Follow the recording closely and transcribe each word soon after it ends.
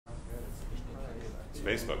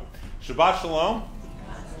Facebook. Shabbat Shalom.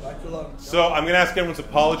 Shabbat Shalom. So I'm going to ask everyone's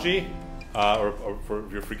apology or for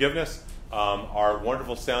your forgiveness. Our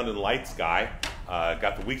wonderful sound and lights guy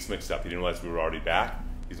got the weeks mixed up. He didn't realize we were already back.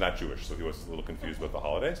 He's not Jewish, so he was a little confused about the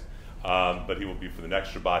holidays. But he will be for the next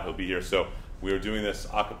Shabbat. He'll be here. So we are doing this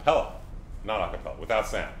a cappella, not a cappella, without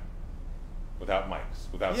sound, without mics,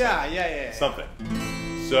 without sound. Something.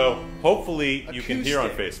 So hopefully you can hear on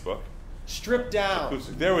Facebook. Stripped down.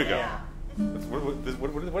 Acoustic. There we go. Yeah.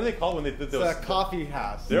 What do they call it when they did those? It's a coffee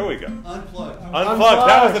house. There we go. Unplugged. Unplugged.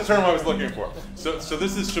 That was the term I was looking for. So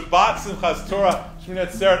this is Shabbat, Simchat Torah, Shemini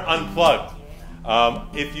Atzeret, Unplugged.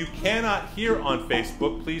 If you cannot hear on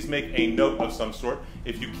Facebook, please make a note of some sort.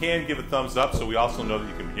 If you can, give a thumbs up so we also know that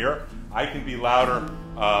you can hear. I can be louder,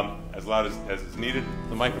 as loud as is needed.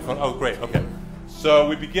 The microphone. Oh, great. Okay. So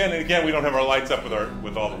we begin, and again, we don't have our lights up with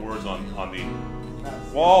all the words on the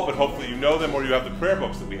wall, but hopefully you know them or you have the prayer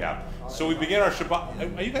books that we have. So we begin our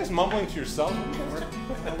Shabbat. Are you guys mumbling to yourselves?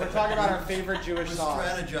 We're talking about our favorite Jewish songs.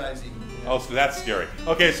 Strategizing. Oh, so that's scary.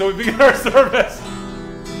 Okay, so we begin our service.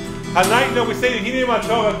 Hanayno, we say Hine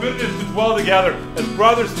Matova, good it is to dwell together as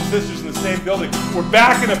brothers and sisters in the same building. We're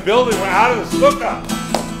back in a building. We're out of the sukkah.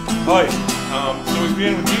 So we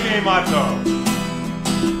begin with Hine Matova.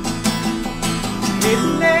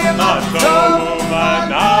 Hine Matova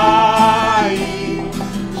Manai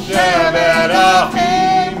Sheverachim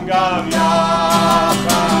Gam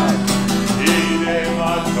Yachad Hine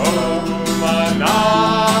Matova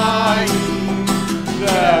Manai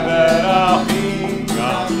Sheverachim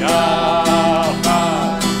Gam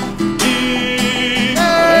Yachad Hine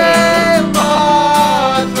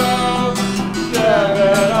Matova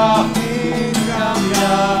Sheverachim Gam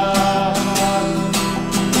Yachad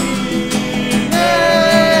Hine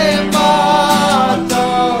Matova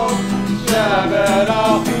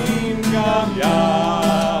Sheverachim Gam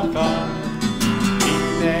Yachad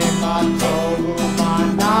Hine Matova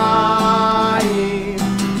Manai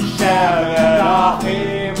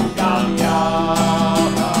Sheverachim Gam Yachad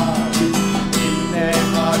Hine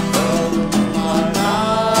Matova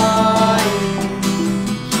Manai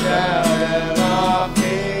Sheverachim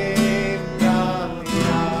Gam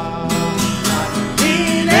Yachad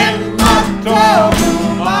Hine Matova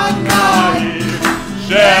Manai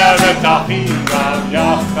Sheverachim Gam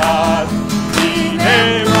Yachad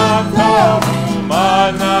Hine Matova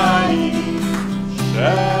Manai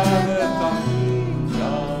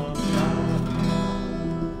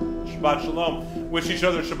Shabbat Shalom. Wish each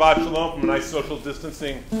other Shabbat Shalom from a nice social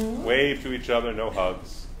distancing. Wave to each other, no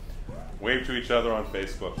hugs. Wave to each other on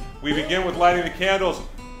Facebook. We begin with lighting the candles.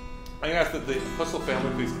 I'm going to ask that the Puzzle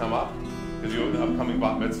family please come up because you have an upcoming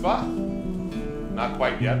bat mitzvah. Not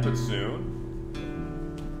quite yet, but soon.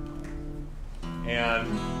 And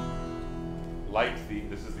light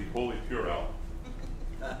this is the Holy Purell.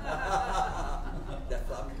 That's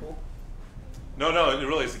not cool. No, it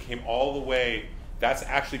really is. It came all the way. That's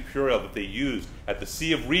actually Purell that they used at the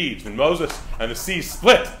Sea of Reeds when Moses and the sea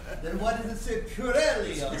split. Then why does it say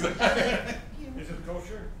Purelli on it? Is it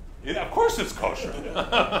kosher? Yeah, of course it's kosher.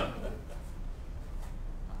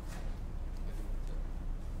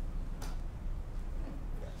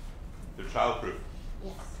 They're childproof.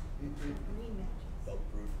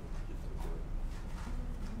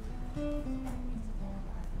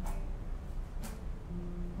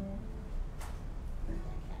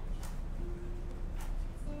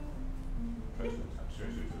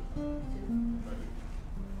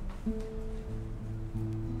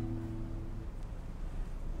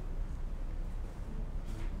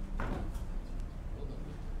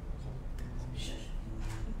 Yes.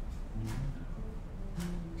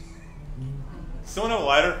 Someone have a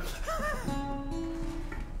lighter?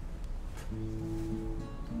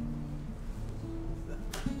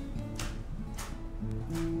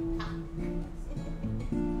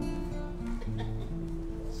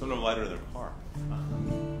 Someone have a lighter in their car.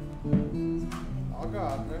 I'll go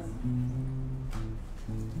out there.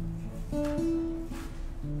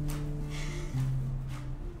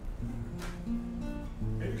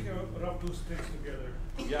 Maybe we can rub two sticks together.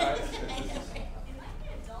 Yeah, It might be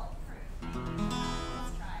adult fruit.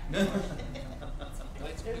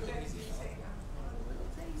 Let's try.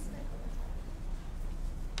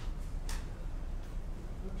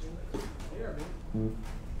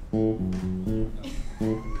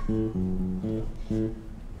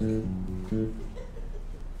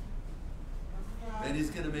 Then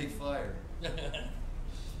he's gonna make fire.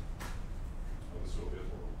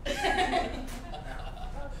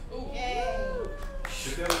 Yay.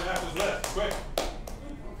 Get down the matches left, quick.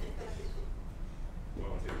 We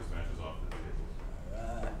want to take those matches off the table.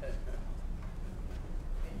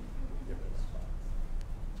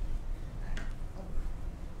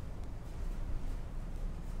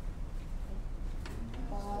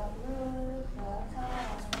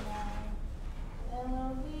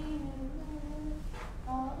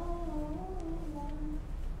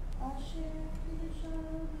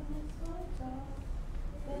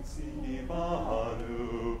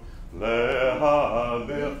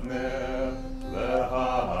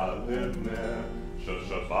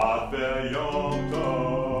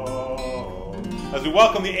 as we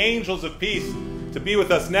welcome the angels of peace to be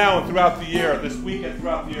with us now and throughout the year, this week and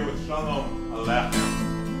throughout the year with Shalom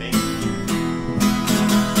Aleichem. Thank you.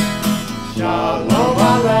 Shalom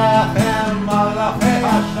Aleichem, Malachei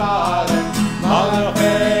HaShalom,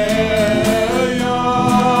 Malachei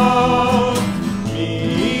Elyon,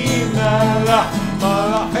 Mi-Melech,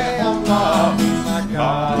 Malachei Amlavim,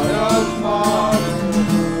 HaKadosh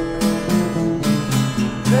Baruch Hu.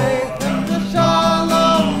 Zeichem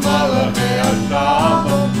L'Shalom, Malachei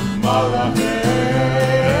HaShalom, Malachei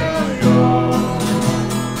Elyon,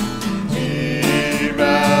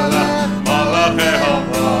 Mi-Melech, Malachei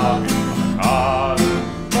Amlavim,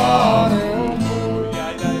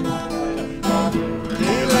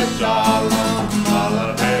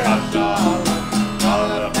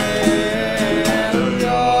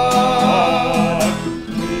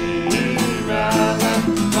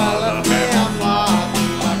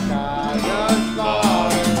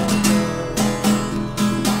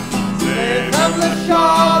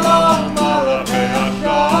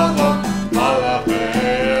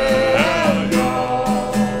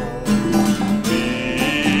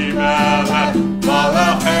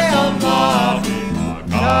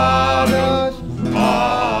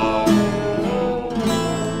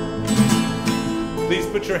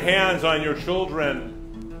 Put your hands on your children.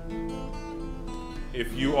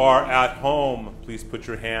 If you are at home, please put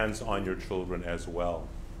your hands on your children as well.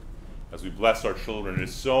 As we bless our children, it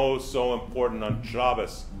is so important on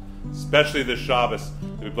Shabbos, especially this Shabbos,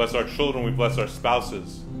 that we bless our children, we bless our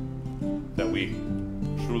spouses, that we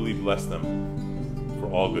truly bless them for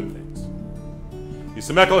all good things.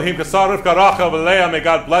 May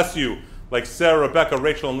God bless you like Sarah, Rebecca,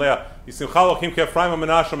 Rachel, and Leah. May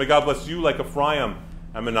God bless you like Ephraim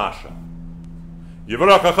and Menashe. May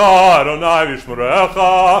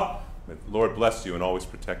the Lord bless you and always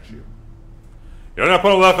protect you. May God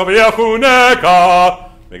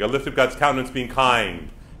lift up God's countenance, being kind,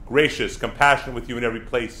 gracious, compassionate with you in every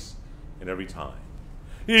place, in every time.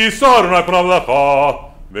 May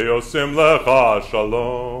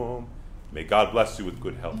God bless you with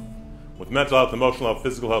good health, with mental health, emotional health,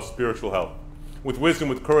 physical health, spiritual health, with wisdom,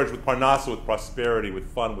 with courage, with parnasa, with prosperity,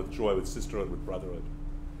 with fun, with joy, with sisterhood, with brotherhood,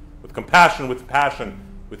 with compassion, with passion,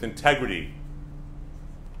 with integrity,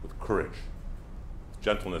 with courage, with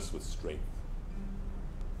gentleness, with strength,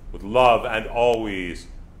 with love, and always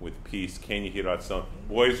with peace. Ken Yehirat Son.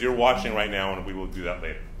 Boys, you're watching right now, and we will do that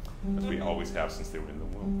later, as we always have since they were in the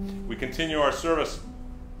womb. We continue our service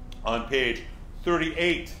on page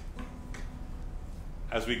 38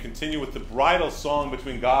 as we continue with the bridal song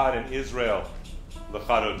between God and Israel,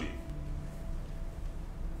 L'Chadodi.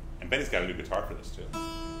 And Benny's got a new guitar for this too.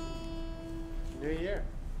 New year.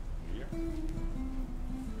 New year.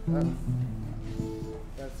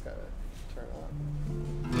 That's got to turn on.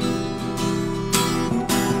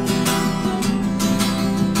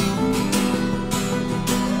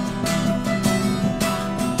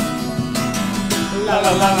 La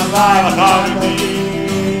la la la la L'Chadodi.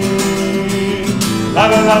 La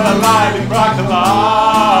la la la la L'Krakala.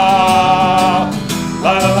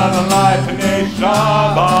 La la la la la Pnei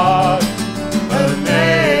Shabbat.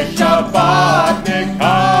 Pnei Shabbat Nekabel.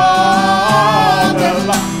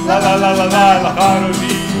 La la la la la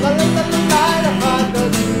L'Chadodi. La la la la la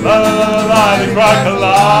L'Chadodi. La la la la la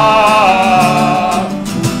L'Krakala.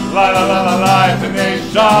 La la la la la Pnei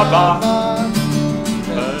Shabbat.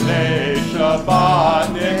 Pnei Shabbat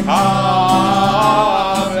Nekabel.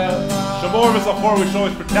 Shamor v'Zachor, we should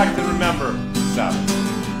always protect and remember the Sabbath.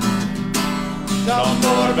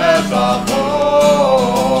 Shamor v'Zachor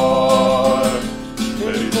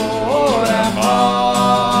v'Zachor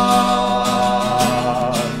echad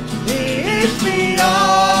Ishmiyanu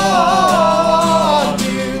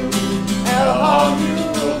El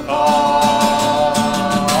HaMiuchad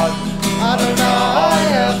Adonai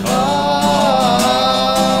echad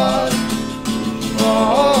Shmo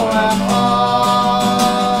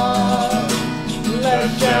echad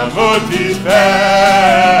L'Shem Tiferet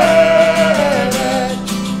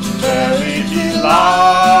V'Ligilah.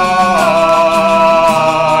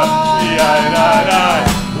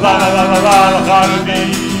 La la la la la L'Chadodi.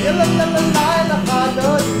 La la la la la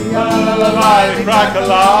L'Chadodi. La la la la la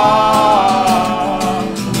L'Krakala.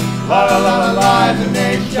 La la la la la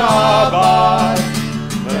Pnei Shabbat.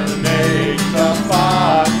 Pnei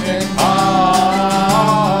Shabbat Nekabel.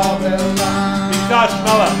 Mikdash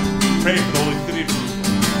Melech. Pray for the Holy City of Jerusalem.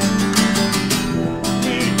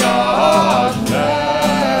 Mikdash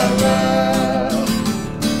Melech.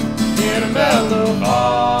 Ir Melucha.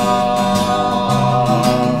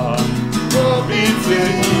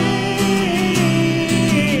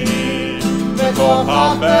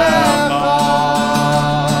 Kochapecha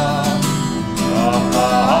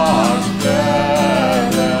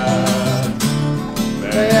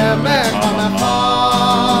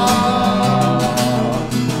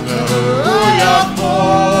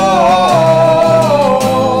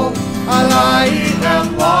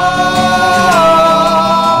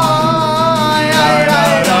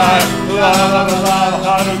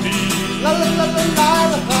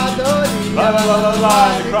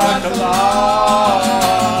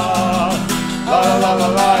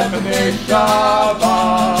B'nei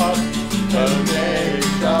Shabbat, B'nei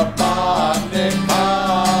Shabbat Nekabelah.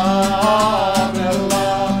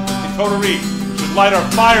 In Torah read, we should light our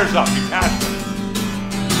fires up, be passionate.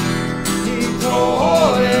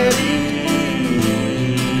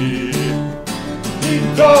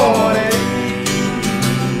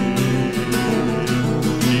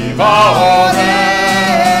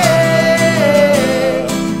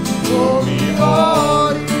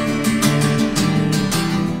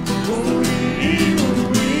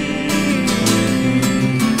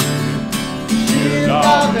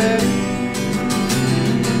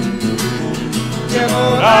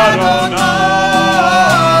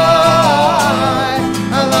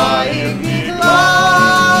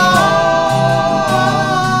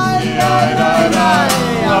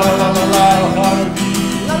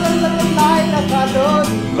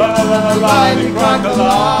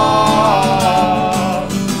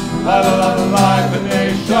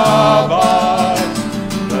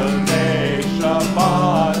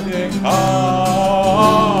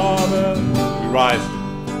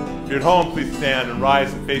 If you're at home, please stand and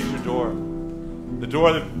rise and face your door. The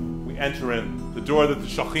door that we enter in, the door that the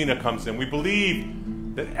Shekhinah comes in. We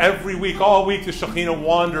believe that every week, all week, the Shekhinah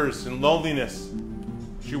wanders in loneliness.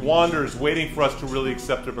 She wanders, waiting for us to really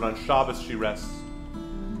accept her, but on Shabbos she rests.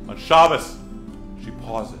 On Shabbos, she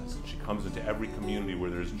pauses. She comes into every community where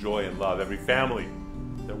there's joy and love, every family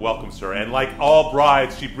that welcomes her. And like all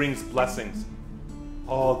brides, she brings blessings,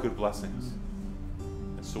 all good blessings.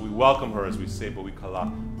 And so we welcome her as we say Boi Kala.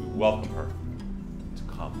 We welcome her to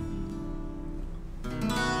come.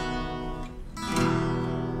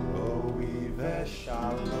 Boi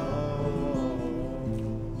v'shalom,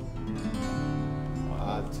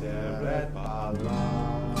 Atzeret bala,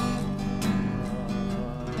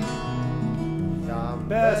 Yam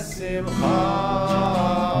besimcha,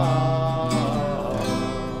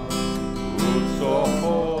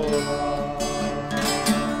 Utzochora.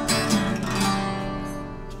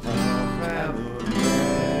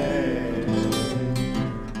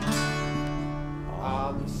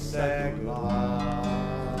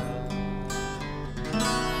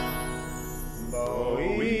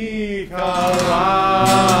 Boi Kala,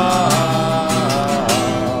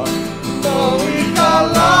 Boi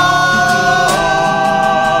Kala,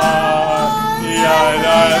 ya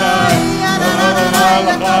la la, la la la la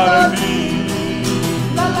la la la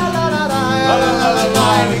la la la la la la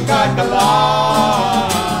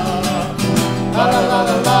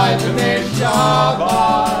la B'nei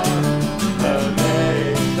Shabbat,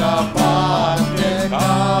 B'nei Shabbat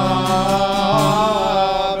Nekabelah.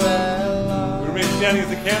 We remain standing as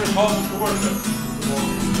the canon calls us to worship.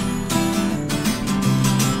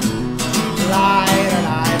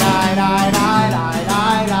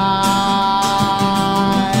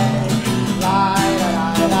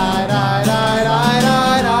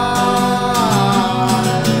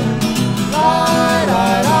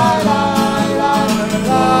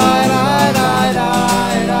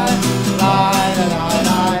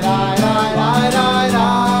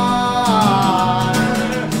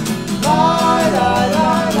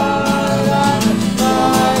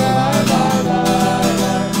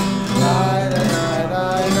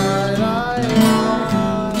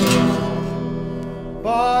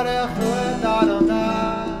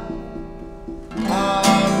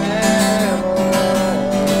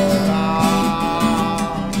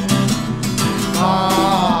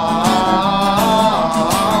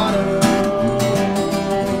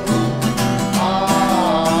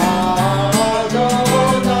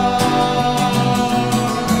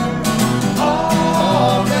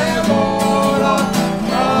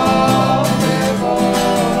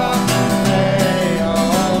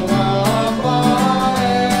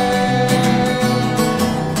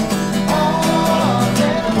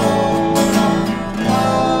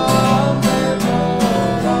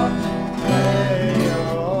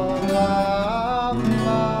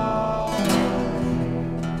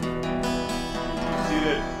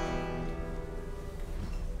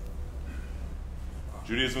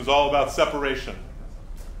 Judaism is all about separation.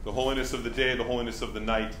 The holiness of the day, the holiness of the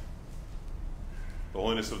night, the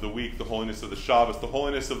holiness of the week, the holiness of the Shabbos, the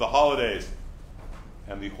holiness of the holidays,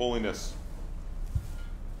 and the holiness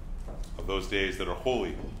of those days that are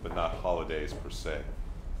holy but not holidays per se.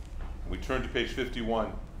 When we turn to page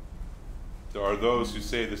 51, there are those who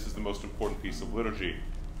say this is the most important piece of liturgy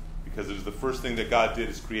because it is the first thing that God did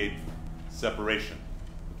is create separation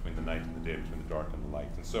between the night and the day, between the dark and the light.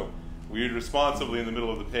 And so we read responsively in the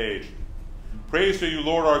middle of the page, "Praise to you,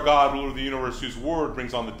 Lord our God, ruler of the universe, whose word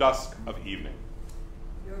brings on the dusk of evening."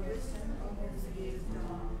 Your wisdom opens the gate of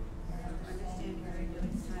dawn. Understanding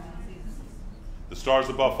regulates time and seasons. The stars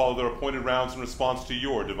above follow their appointed rounds in response to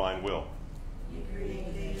your divine will. You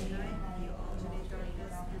create day and night, you alternate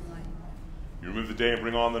darkness and light. You remove the day and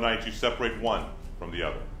bring on the night. You separate one from the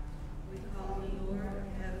other. We call on Lord,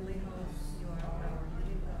 heavenly hosts, you are our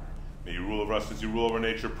living God. May you rule over us as you rule over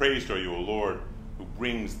nature. Praised are you, O Lord, who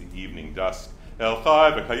brings the evening dusk. El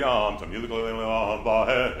Chai v'Kayam, Tamil G'Le'am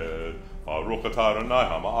Ba'ed, Baruch Atah Adonai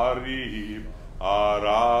HaMa'ariv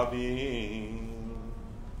Arabim.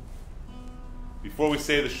 Before we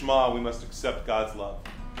say the Shema, we must accept God's love.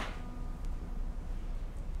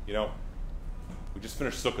 You know, we just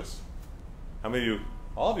finished Sukkot. How many of you?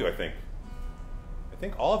 All of you, I think. I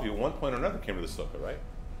think all of you at one point or another came to the Sukkah, right?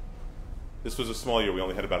 This was a small year. We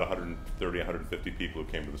only had about 130, 150 people who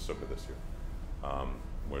came to the Sukkah this year.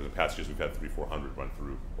 Whereas the past years we've had 300-400 run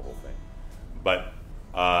through the whole thing. But,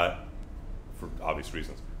 for obvious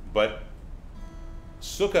reasons. But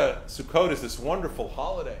Sukkot is this wonderful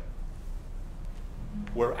holiday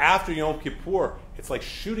where after Yom Kippur, it's like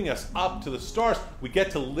shooting us up to the stars. We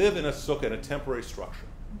get to live in a sukkah, in a temporary structure,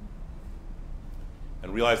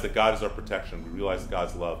 and realize that God is our protection. We realize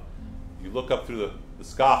God's love. You look up through the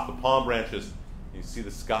sky, the palm branches, and you see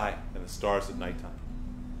the sky and the stars at nighttime.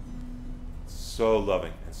 It's so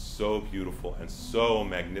loving and so beautiful and so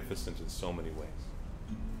magnificent in so many ways.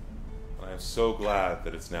 And I am so glad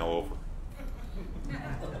that it's now over.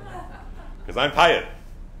 Because I'm tired.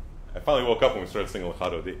 I finally woke up when we started singing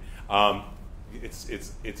L'chad Odi.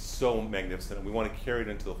 It's so magnificent, and we want to carry it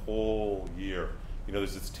into the whole year. You know,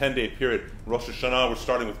 there's this 10-day period. Rosh Hashanah, we're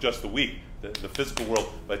starting with just the week, the physical world.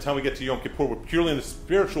 By the time we get to Yom Kippur, we're purely in the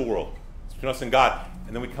spiritual world. It's between us and God.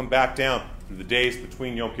 And then we come back down through the days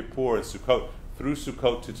between Yom Kippur and Sukkot, through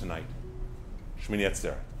Sukkot to tonight, Shemini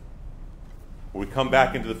Atzeret, where we come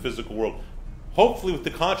back into the physical world, hopefully with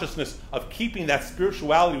the consciousness of keeping that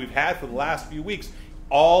spirituality we've had for the last few weeks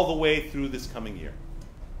all the way through this coming year.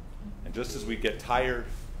 And just as we get tired,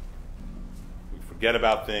 we forget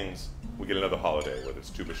about things, we get another holiday, whether it's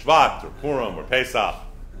Tu B'Shvat or Purim or Pesach,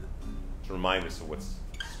 to remind us of what's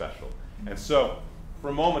special. And so, for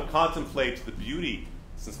a moment, contemplate the beauty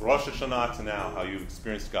since Rosh Hashanah to now, how you've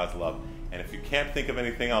experienced God's love. And if you can't think of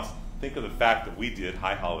anything else, think of the fact that we did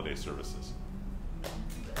high holiday services.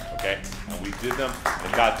 Okay? And we did them, and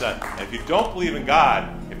it got done. And if you don't believe in God,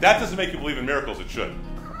 if that doesn't make you believe in miracles, it should.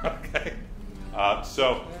 Okay?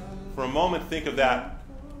 So, for a moment, think of that.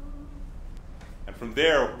 And from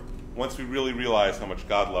there, once we really realize how much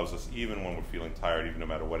God loves us, even when we're feeling tired, even no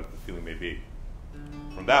matter what the feeling may be,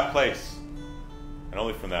 from that place, and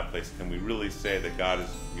only from that place, can we really say that God is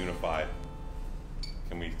unified?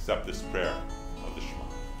 Can we accept this prayer of the Shema?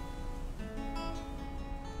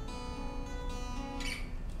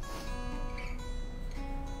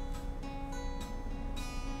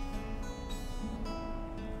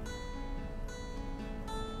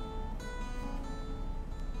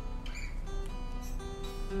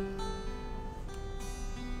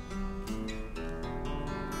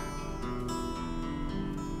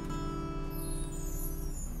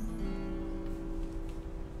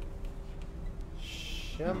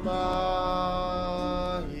 Shema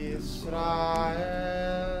Yisrael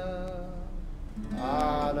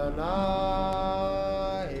Adonai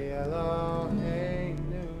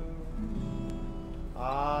Eloheinu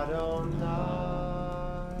Adonai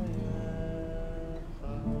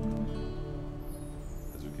Echad.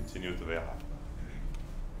 As we continue with the Ve'ahavta.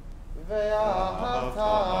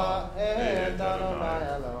 Ve'ahavta et Adonai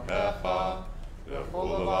Elohecha v'chol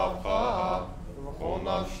levavecha v'chol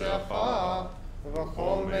nafshecha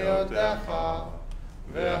v'chol me'odecha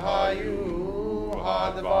v'hayu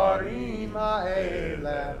hadvarim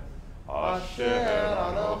ha'ele asher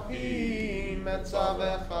anochi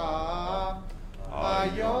metzavecha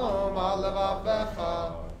hayom al levavecha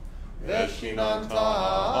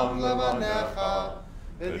v'shinantam levanecha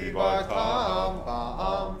v'dibartam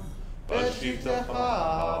ba'am v'shivtecha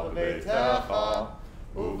v'beitecha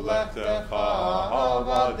uvlechtecha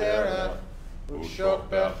v'derech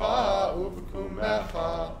U'shokbecha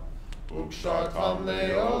u'b'kumecha u'kshartam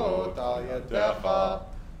leot al yadecha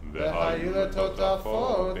v'hayu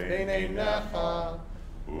letotafot bein einecha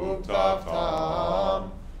u'ktavtam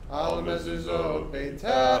al mezuzot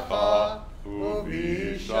beitecha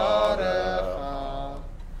u'bisharecha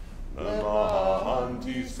למען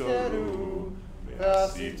תזכרו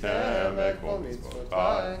ועשיתם את כל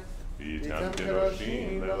מצוותיי והייתם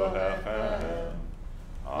קדושים לאלוהיכם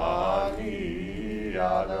אני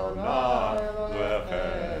אדוני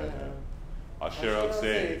אלוהיכם אשר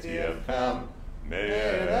הוצאתי אתכם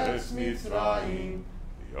מארץ מצרים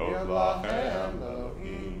להיות לכם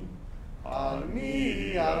אלוהים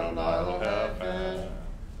אני אדוני אלוהיכם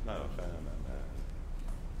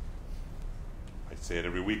say it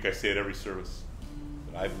every week, I say it every service.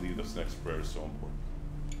 But I believe this next prayer is so important.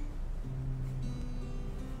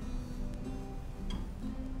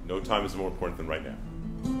 No time is more important than right now.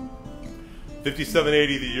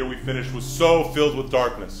 5780, the year we finished, was so filled with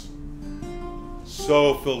darkness.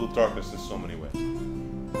 So filled with darkness in so many ways.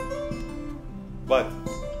 But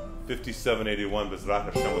 5781,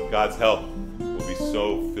 B'ezrat Hashem, with God's help, will be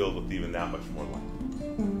so filled with even that much more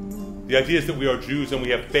light. The idea is that we are Jews and we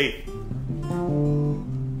have faith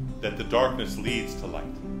that the darkness leads to light,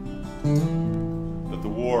 that the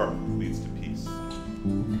war leads to peace,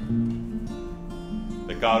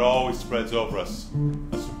 that God always spreads over us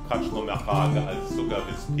a sukkah of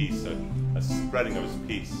His peace, a spreading of His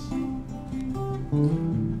peace.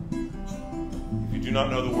 If you do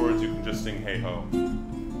not know the words, you can just sing Hey Ho. You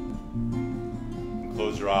can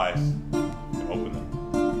close your eyes and open them.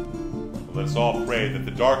 But let us all pray that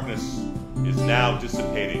the darkness is now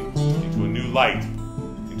dissipating into a new light,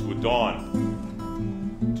 into a dawn,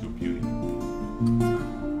 into a beauty.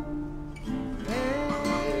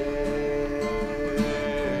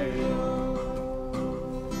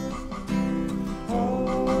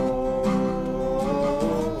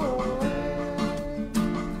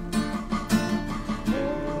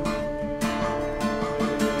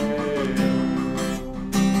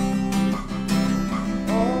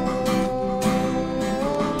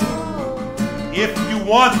 If you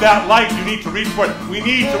want that light, you need to reach for it. We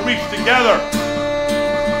need to reach together.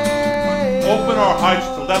 Open our hearts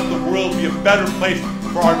to let the world be a better place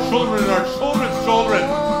for our children and our children's children.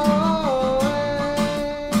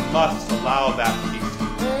 We must allow that peace.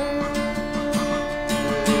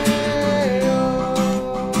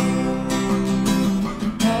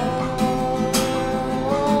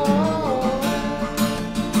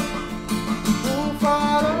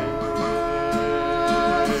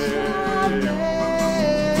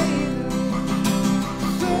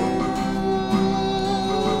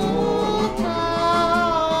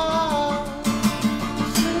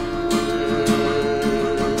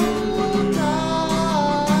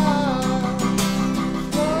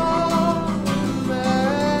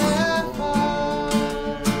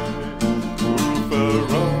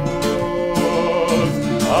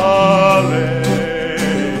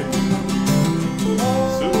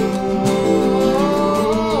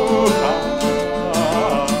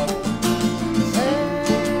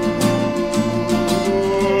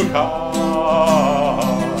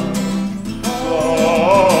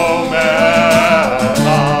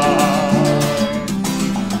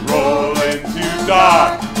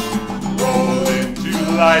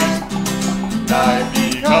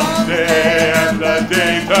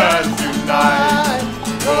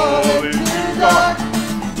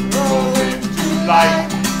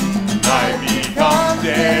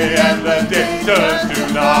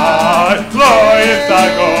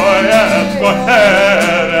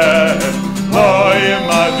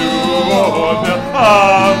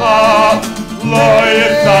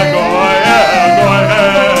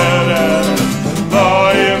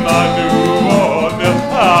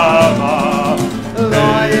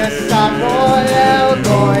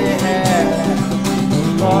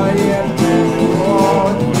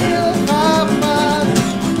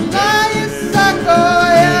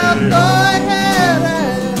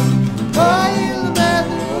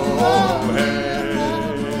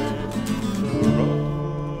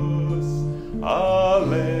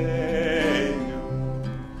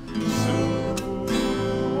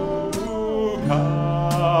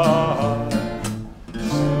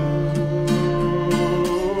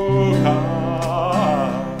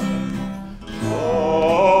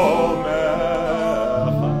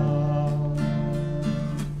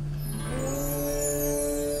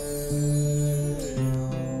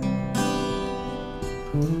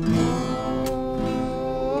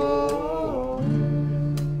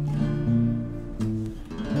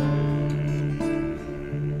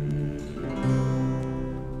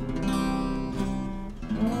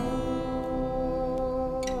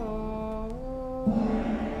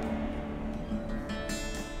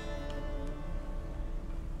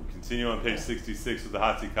 On page 66 with the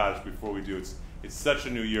Hatzi Kaddish. Before we do, it's such a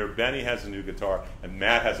new year. Benny has a new guitar and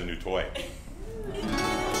Matt has a new toy.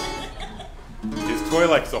 His toy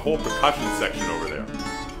likes the whole percussion section over there.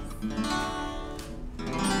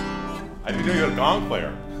 I didn't know you had a gong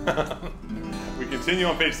player. We continue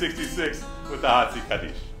on page 66 with the Hatzi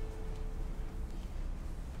Kaddish.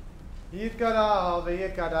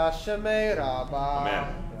 Amen.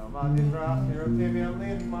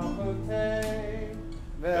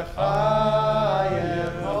 וחייכון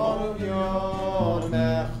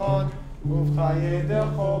וביונכון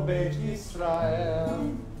ובחיידךו בית ישראל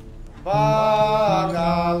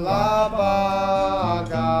Bagala,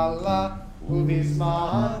 bagala,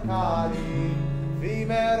 ubizman kali,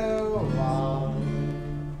 vimerulam.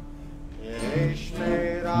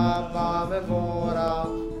 Yeishmei rabba mevora,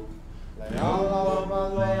 le'olam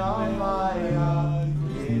le'amaya,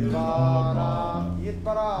 yitbarak,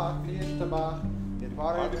 yishtabach,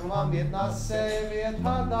 yitbarak kumam, yitnaseh,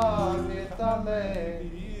 yithadag, yitaleh,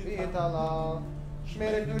 yitalal,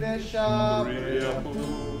 shmei kudesha,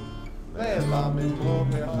 Please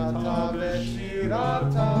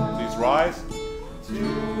rise.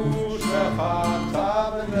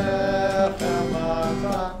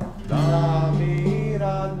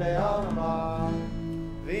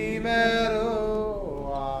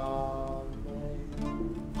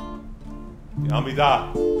 The Amidah,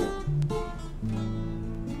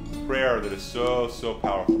 prayer that is so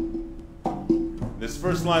powerful. This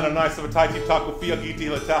first line of does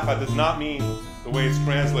not mean the way it's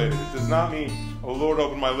translated. It does not mean, "O Lord,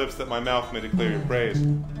 open my lips that my mouth may declare your praise."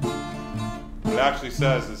 What it actually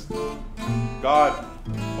says is, God,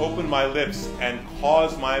 open my lips and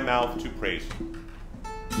cause my mouth to praise you.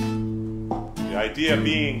 The idea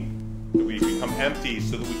being that we become empty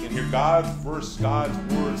so that we can hear God's verse, God's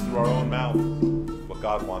words through our own mouth, what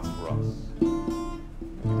God wants for us.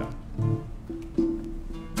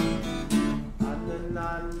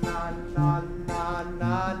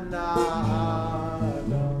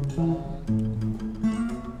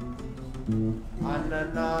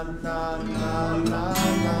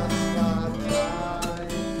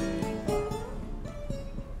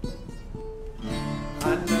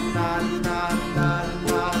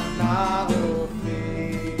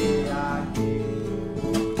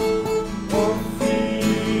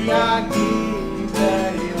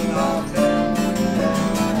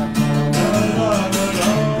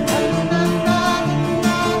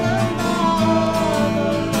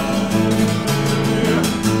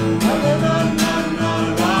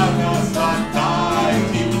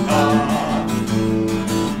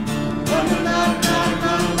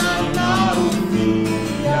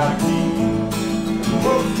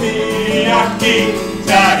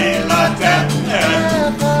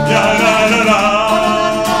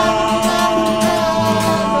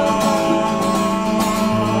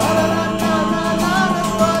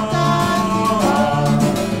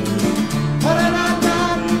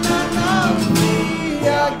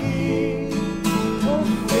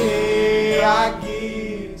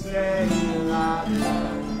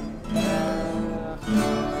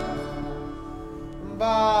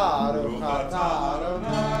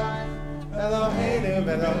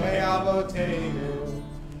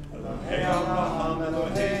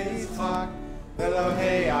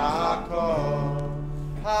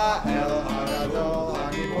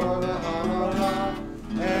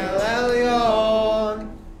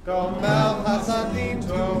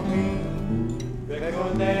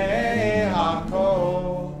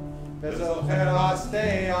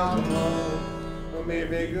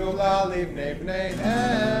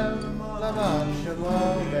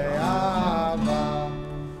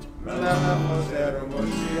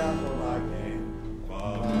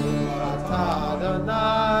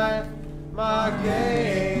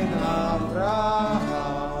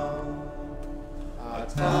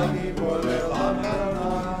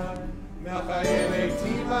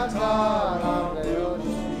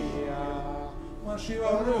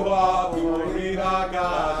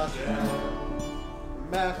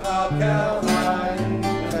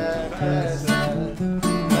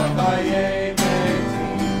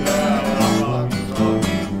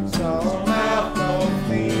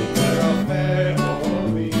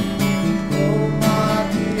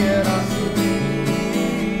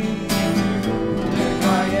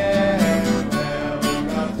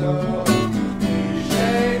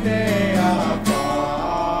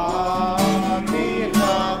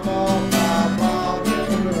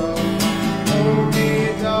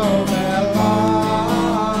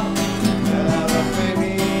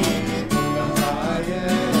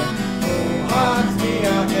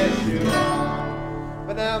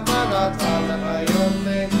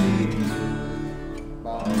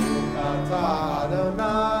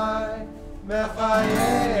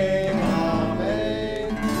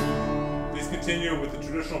 Please continue with the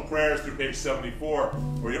traditional prayers through page 74,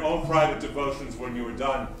 or your own private devotions. When you are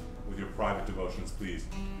done with your private devotions, please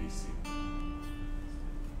be seated.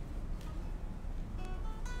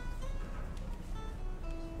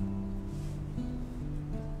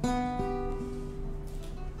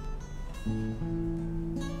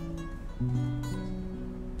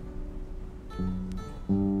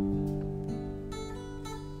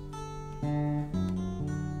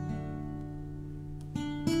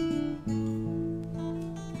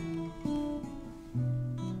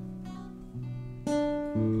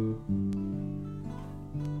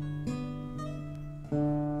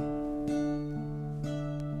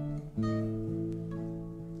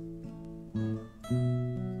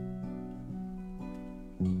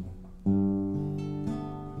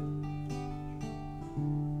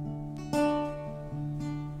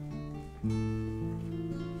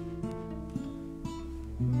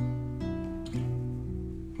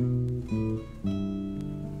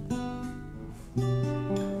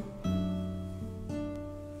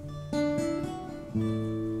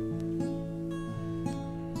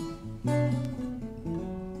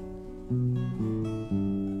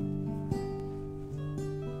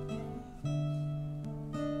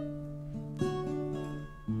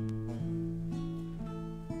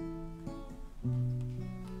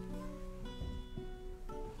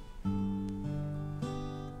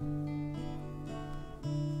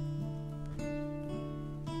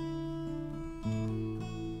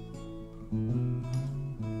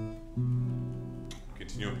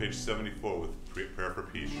 continue on page 74 with prayer for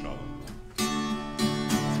peace. Shalom.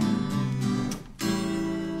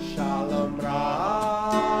 Shalom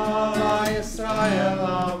Rav Yisrael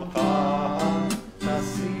Amcha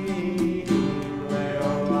Nasim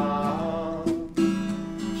Leolam.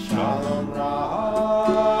 Shalom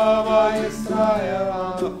Rav Yisrael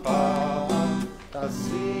Amcha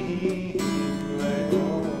Nasim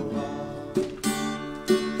Leolam.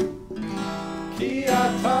 Ki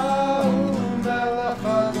ata melech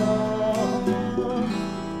Adon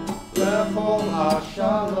lechol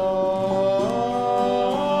hashalom.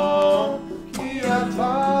 Ki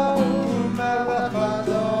ata melech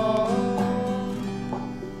Adon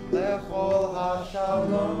lechol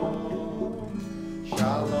hashalom.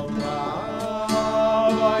 Shalom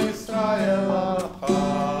Rav Yisrael Amcha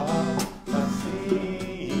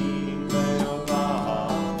Nasim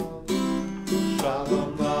Leolam.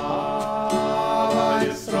 Shalom Rav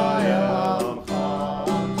Yisrael Amcha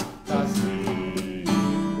Nasim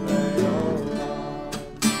Leolam.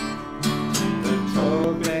 V'tov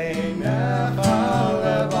beinecha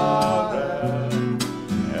levarech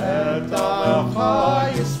et Amcha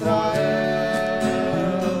Yisrael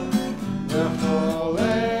b'chol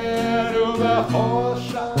עת ובכל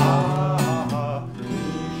שעה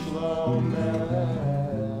לשלומך.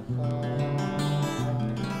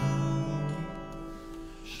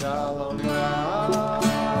 Shalom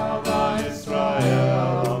Rav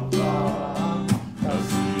Yisrael Amcha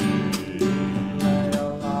Nasim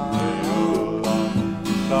Leolam.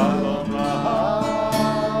 Shalom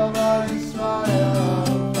Rav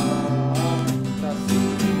Yisrael Amcha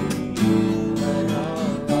Nasim Leolam.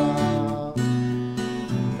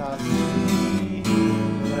 Nasim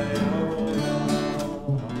Leolam.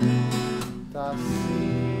 Nasim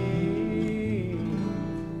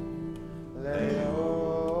Leolam.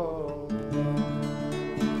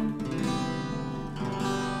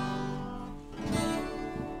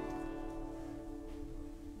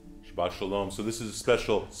 Shabbat Shalom. So this is a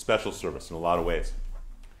special service in a lot of ways.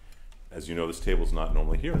 As you know, this table is not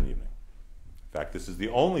normally here in the evening. In fact, this is the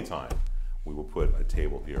only time we will put a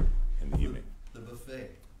table here in the evening. The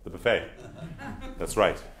buffet. The buffet. That's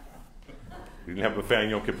right. We didn't have a buffet on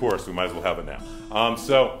Yom Kippur, so we might as well have it now.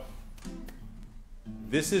 So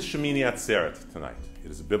this is Shemini Atzeret tonight.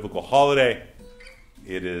 It is a biblical holiday.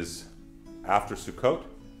 It is after Sukkot.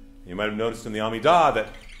 You might have noticed in the Amidah that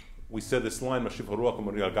we said this line, Mashiv Haruach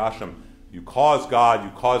U'Mariah Gashem, you cause God,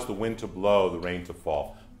 you cause the wind to blow, the rain to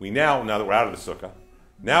fall. Now that we're out of the Sukkah,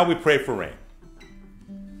 now we pray for rain.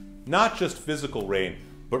 Not just physical rain,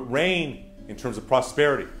 but rain in terms of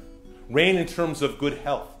prosperity, rain in terms of good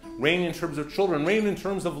health, rain in terms of children, rain in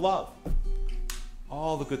terms of love.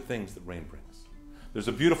 All the good things that rain brings. There's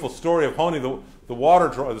a beautiful story of Honi, the water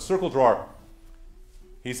drawer, the circle drawer.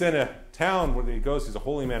 He's in a town where he goes, he's a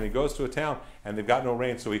holy man, he goes to a town and they've got no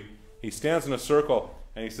rain, so he stands in a circle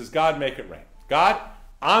and he says, God, make it rain. God,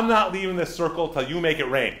 I'm not leaving this circle till you make it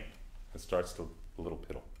rain. And starts to a little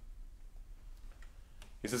piddle.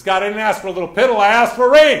 He says, God, I didn't ask for a little piddle, I asked for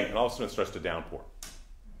rain. And all of a sudden it starts to downpour.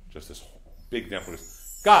 Just this big downpour.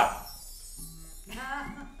 God.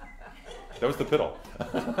 That was the piddle.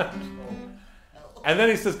 And then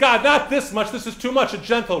he says, God, not this much, this is too much, a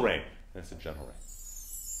gentle rain. And it's a gentle rain.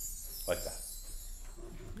 Like that.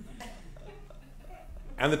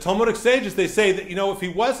 And the Talmudic sages, they say that, if he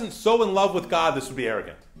wasn't so in love with God, this would be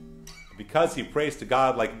arrogant. Because he prays to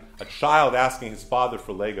God like a child asking his father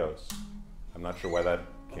for Legos. I'm not sure why that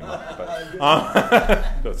came up.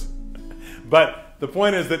 But the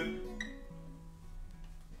point is that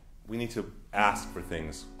we need to ask for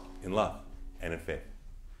things in love and in faith.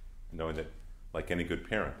 Knowing that, like any good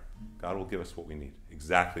parent, God will give us what we need.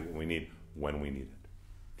 Exactly what we need when we need it.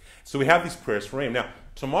 So we have these prayers for rain. Now,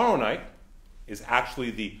 tomorrow night is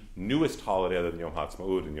actually the newest holiday other than Yom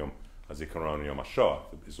HaAtzmaut and Yom HaZikaron and Yom HaShoah,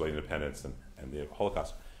 the Israeli independence and the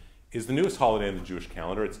Holocaust, is the newest holiday in the Jewish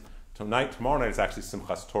calendar. Tomorrow night is actually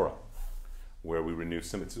Simchat Torah, where we renew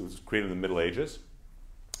Simcha. It was created in the Middle Ages.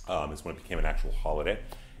 It's when it became an actual holiday.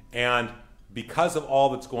 And because of all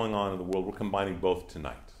that's going on in the world, we're combining both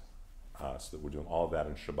tonight. So that we're doing all of that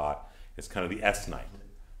in Shabbat. It's kind of the S night.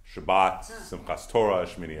 Shabbat, Simchat Torah,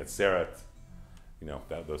 Shemini Atzeret,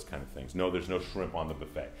 those kind of things. No, there's no shrimp on the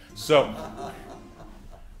buffet. So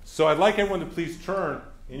I'd like everyone to please turn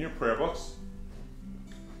in your prayer books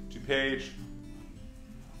to page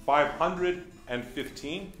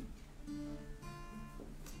 515.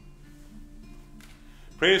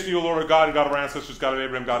 Praise to you, Lord our God, and God of our ancestors, God of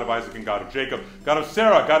Abraham, God of Isaac, and God of Jacob, God of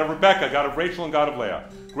Sarah, God of Rebekah, God of Rachel, and God of Leah.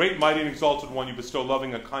 Great, mighty, and exalted one, you bestow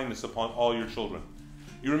loving and kindness upon all your children.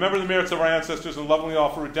 You remember the merits of our ancestors and lovingly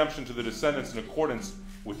offer redemption to the descendants in accordance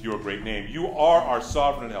with your great name. You are our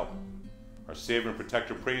sovereign and helper, our Savior and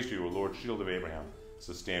protector. Praise to you, O Lord, shield of Abraham,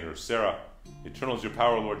 sustainer of Sarah. Eternal is your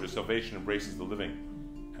power, Lord. Your salvation embraces the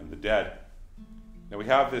living and the dead. Now we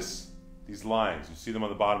have these lines. You see them on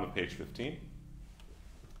the bottom of page 15.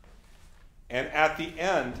 And at the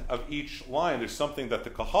end of each line, there's something that the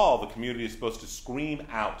kahal, the community, is supposed to scream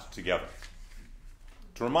out together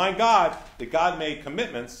to remind God that God made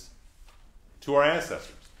commitments to our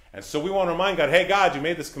ancestors. And so we want to remind God, hey, God, you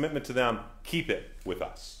made this commitment to them. Keep it with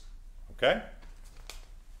us. Okay?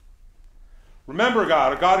 Remember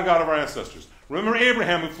God, God and God of our ancestors. Remember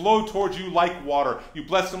Abraham, who flowed towards you like water. You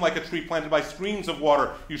blessed him like a tree planted by streams of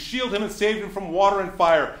water. You shielded him and saved him from water and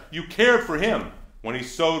fire. You cared for him when he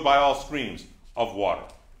sowed by all streams of water.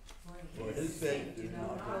 For his sake, do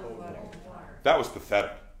not withhold water. That was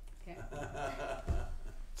pathetic.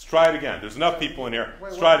 Let's try it again. There's enough people in here.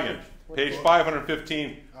 Let's try it again. Page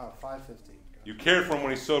 515. 515. You cared for him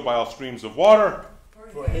when he sowed by all streams of water.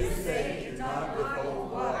 For his sake, do not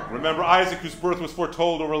withhold water. Remember Isaac, whose birth was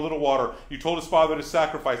foretold over a little water. You told his father to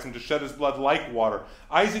sacrifice him, to shed his blood like water.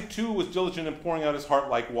 Isaac, too, was diligent in pouring out his heart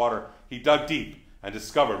like water. He dug deep and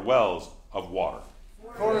discovered wells of water.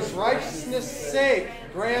 For his righteousness' sake,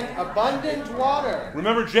 grant abundant water.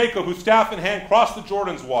 Remember Jacob, whose staff in hand crossed the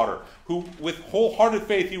Jordan's water, who with wholehearted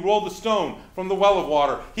faith he rolled the stone from the well of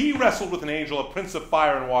water. He wrestled with an angel, a prince of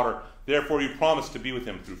fire and water. Therefore you promised to be with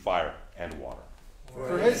him through fire and water.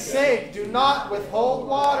 For his sake, do not withhold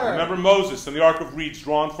water. Remember Moses and the ark of reeds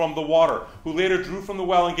drawn from the water, who later drew from the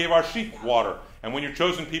well and gave our sheep water. And when your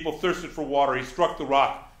chosen people thirsted for water, he struck the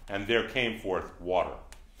rock, and there came forth water.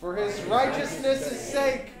 For his righteousness'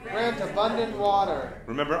 sake, grant abundant water.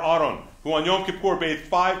 Remember Aaron, who on Yom Kippur bathed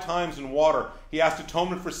 5 times in water. He asked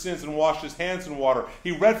atonement for sins and washed his hands in water.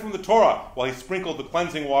 He read from the Torah while he sprinkled the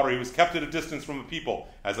cleansing water. He was kept at a distance from the people,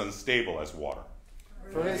 as unstable as water.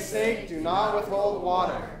 For his sake, do not withhold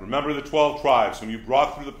water. Remember the 12 tribes whom you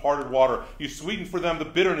brought through the parted water. You sweetened for them the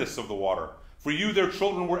bitterness of the water. For you, their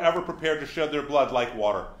children, were ever prepared to shed their blood like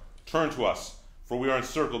water. Turn to us, for we are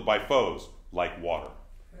encircled by foes like water.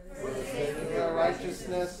 For the sake of your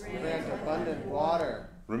righteousness, grant abundant water.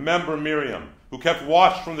 Remember Miriam, who kept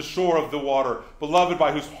watch from the shore of the water, beloved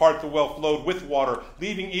by whose heart the well flowed with water,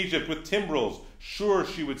 leaving Egypt with timbrels, sure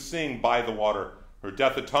she would sing by the water. Her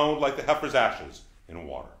death atoned like the heifer's ashes in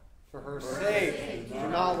water. For her sake, do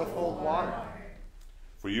not withhold water.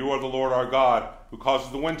 For you are the Lord our God, who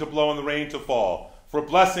causes the wind to blow and the rain to fall. For a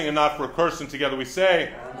blessing and not for a curse, and together we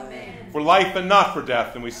say, Amen. For life and not for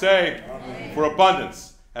death, and we say, Amen. For abundance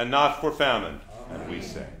and not for famine, Amen. And we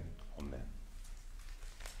say, Amen.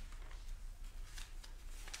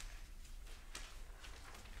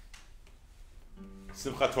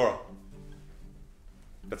 Simchat Torah.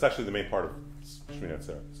 That's actually the main part of Shemini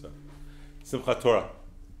Atzeret. So, Simchat Torah.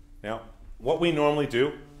 Now, what we normally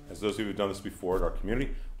do, as those of you who have done this before at our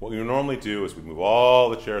community, what we normally do is we move all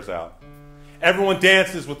the chairs out. Everyone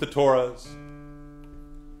dances with the Torahs.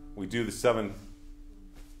 We do the 7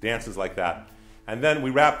 dances like that. And then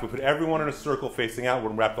we put everyone in a circle facing outward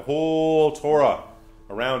and wrap the whole Torah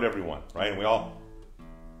around everyone, right? And we all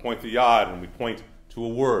point the yad and we point to a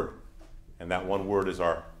word. And that one word is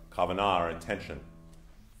our kavanah, our intention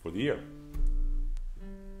for the year.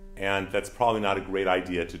 And that's probably not a great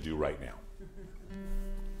idea to do right now.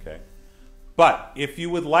 Okay? But if you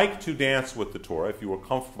would like to dance with the Torah, if you are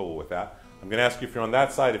comfortable with that, I'm going to ask you if you're on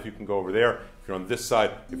that side, if you can go over there. If you're on this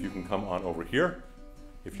side, if you can come on over here.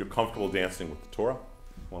 If you're comfortable dancing with the Torah,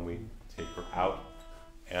 when we take her out.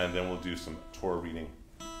 And then we'll do some Torah reading,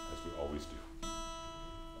 as we always do.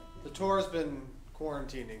 The Torah's been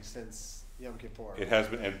quarantining since Yom Kippur. It has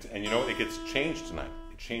been, and you know, it gets changed tonight.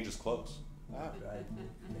 It changes clothes. Wow.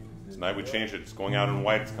 Tonight we change it. It's going out in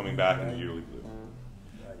white. It's coming back in the yearly blue.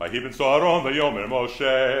 Vayibin Aaron vayomer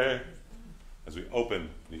Moshe. As we open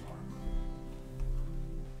the ark.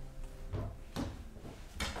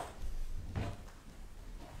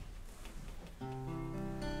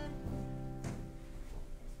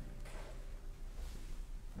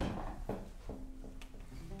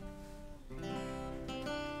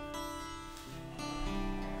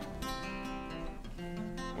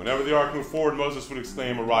 Whenever the ark moved forward, Moses would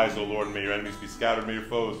exclaim, Arise, O Lord, and may your enemies be scattered, may your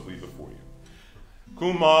foes flee before you.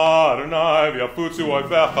 Kuma Adonai v'yafutzu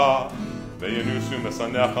oivecha v'yenusu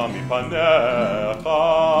mesanecha mipanecha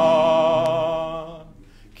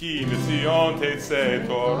ki mitzion tetzei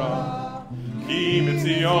Torah ki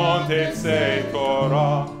mitzion tetzei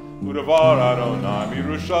Torah u'davar Adonai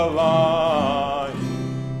mirushalayim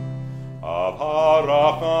av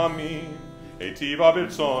harachamim eitiva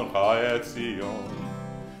b'rtzoncha et Zion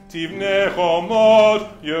Tivne chomot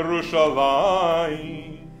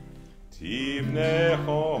Yerushalayim. Tivne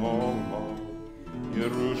chomot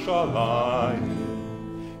Yerushalayim.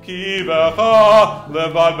 Ki becha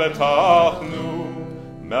levad betachnu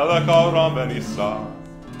Melech Aram benisa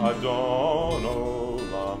Adon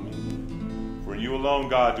Olamim. For in you alone,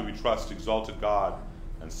 God, do we trust, exalted God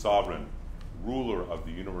and sovereign, ruler of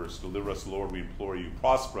the universe. Deliver us, Lord, we implore you.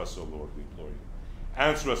 Prosper us, O Lord, we implore you.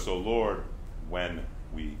 Answer us, O Lord, when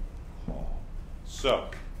we call. So,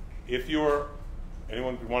 if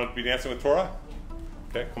anyone want to be dancing with Torah?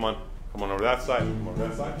 Okay, come on over that side. Come over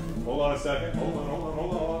that side. Hold on a second. Hold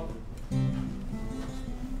on.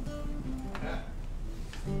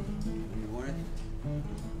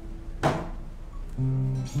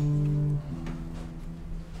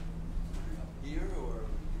 Here or?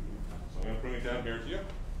 So I'm going to bring it down here to you.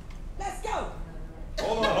 Let's go.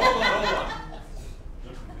 Hold on. Hold on.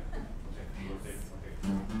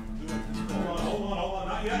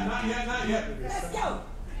 Not yet. Let's go.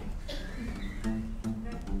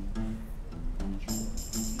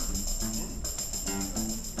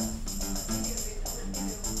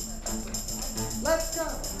 Let's go.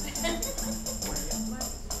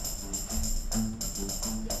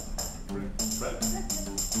 Red.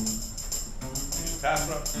 Just pass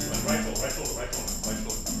it up. Right shoulder.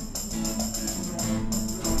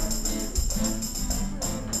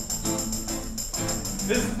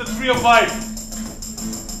 This is the tree of life.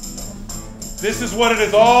 This is what it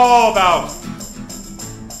is all about.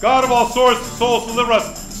 God of all souls, deliver us.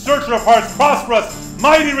 Searcher of hearts, prosper us.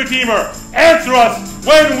 Mighty Redeemer, answer us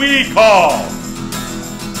when we call.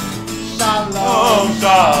 Shalom.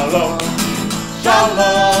 Shalom.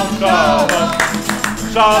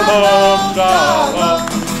 Shalom.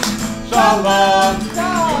 You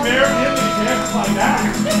married him and he dances like that.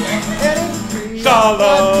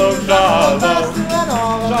 Shalom.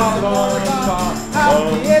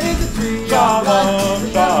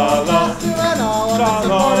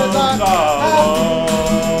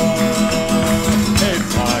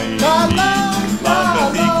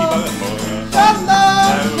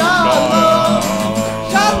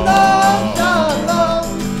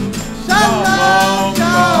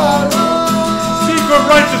 It's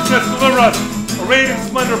righteousness, deliver us, arrayed in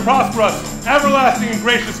splendor, prosper us, everlasting and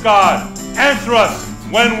gracious God, answer us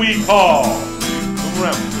when we call. Move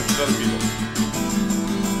around, there's other people.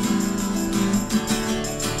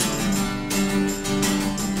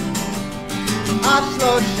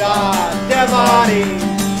 Ashlosha Devarim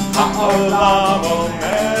Ha'olam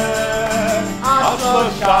Omer.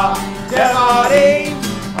 Ashlosha Devarim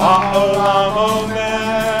Ha'olam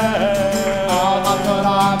Omer. Al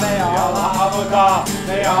HaTorah ve'al ha'avodah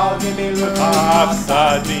ve'al gemilut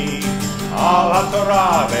ha'chasadim. Al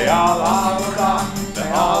HaTorah ve'al ha'avodah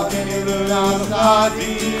ve'al gemilut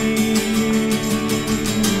ha'chasadim.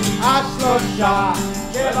 Ashlosha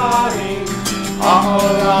Devarim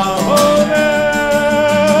Ha'olam Omer.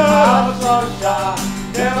 Ashlosha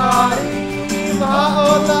Devarim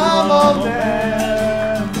Ha'olam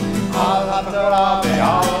Omer. Al HaTorah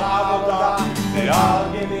ve'al ha'avodah ve'al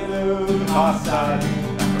gemilut ha'chasadim.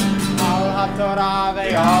 Al HaTorah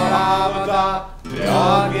ve'al ha'avodah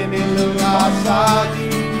ve'al gemilut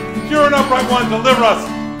ha'chasadim. Pure and upright one, deliver us.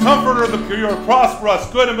 Comforter of the pure, prosper us.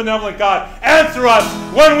 Good and benevolent God, answer us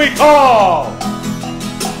when we call.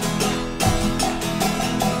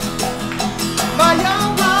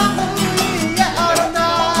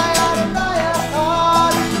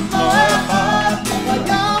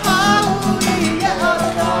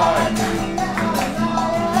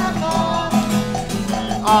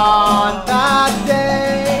 On that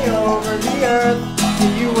day over the earth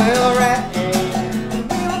you will reign.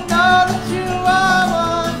 We will know that you are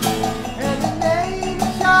one, and the name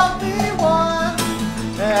shall be one.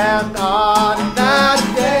 And on that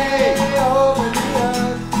day over the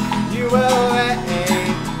earth you will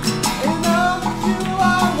reign. We know that you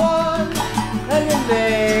are one, and your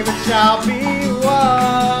name shall be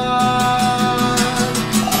one.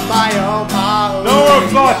 No more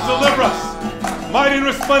thoughts, deliver us. Mighty and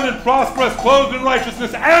resplendent, prosperous, clothed in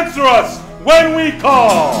righteousness, answer us when we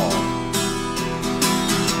call.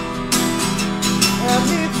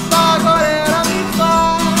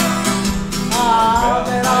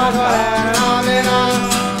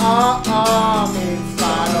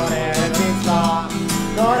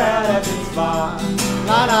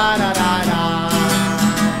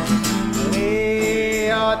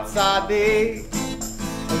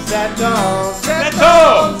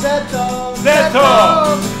 Zeto.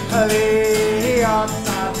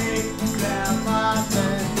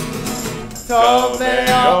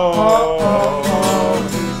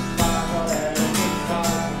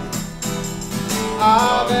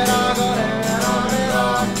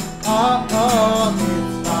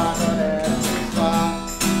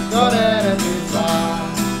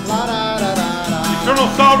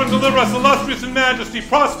 and deliver us, illustrious in majesty,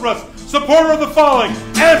 prosper us, supporter of the falling,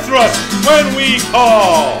 answer us when we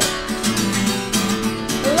call.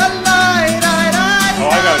 Oh,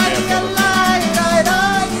 I gotta dance on this.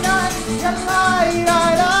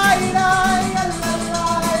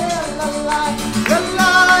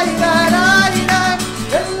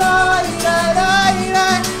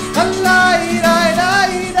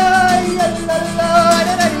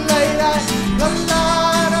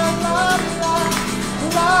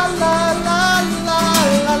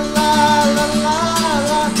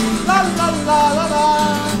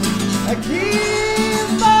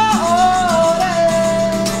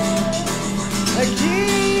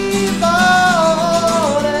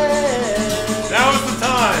 Now is the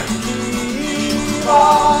time.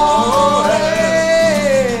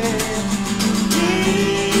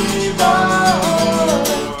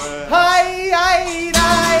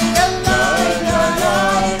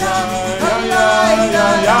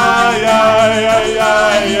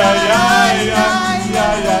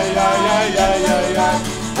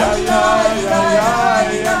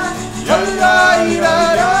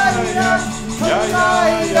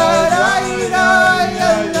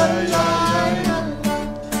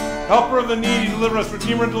 Helper of the needy, deliver us.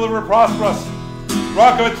 Redeemer and deliverer, prosper us.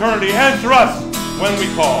 Rock of eternity, answer us when we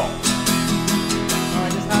call.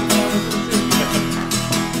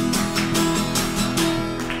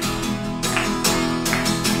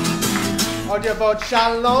 Odevot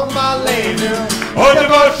Shalom Aleinu.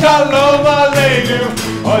 Odevot Shalom Aleinu.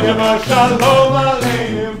 Odevot Shalom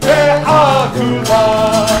Aleinu. Be'akulah.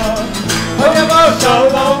 Odevot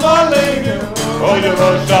Shalom Aleinu.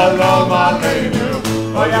 Odevot Shalom Aleinu.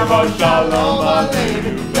 Odevot Shalom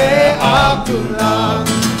Aleinu. Be'akulah.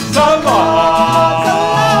 Salam.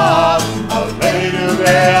 Aleinu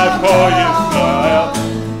be'akol Yisrael.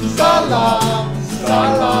 Salam.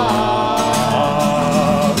 Salam.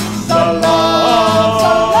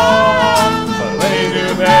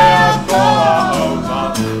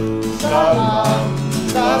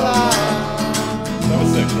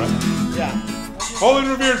 Holy and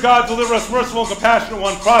revered God, deliver us, merciful and compassionate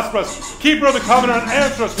one, prosper us, keeper of the covenant,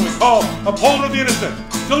 answer us when we call, upholder of the innocent,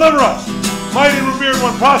 deliver us, mighty and revered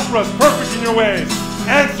one, prosper us, perfect in your ways,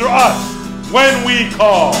 answer us when we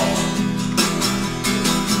call.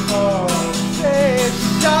 Oh, say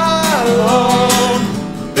Shalom,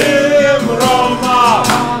 Bimroma,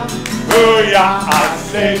 Huya,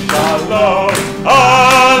 say Shalom,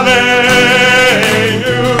 Aleinu,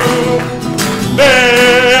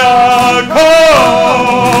 Be'akol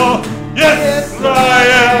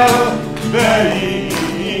Yisrael,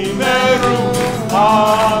 Ve'imeru,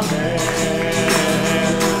 Amen.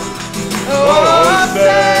 Oh,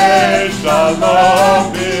 say Shalom,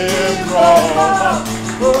 Bimroma,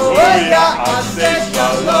 Huya, say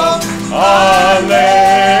Shalom, Aleinu,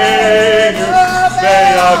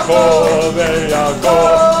 Be'akol,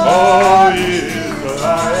 Be'akol, oh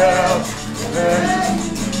Israel,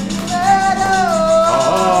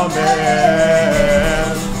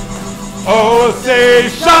 Amen. Oh, say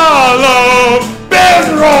Shalom, Ben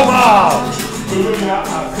Roma.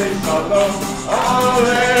 Say Shalom,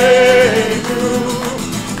 Aleinu,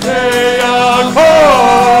 Be'akol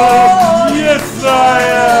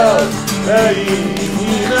Yisrael,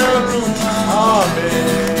 Ve'imeru,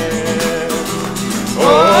 Amen.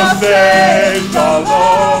 Oh, say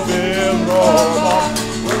Shalom, Ben Roma.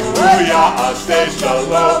 Say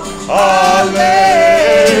Shalom, Aleinu,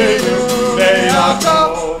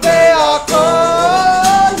 Be'akol, Be'akol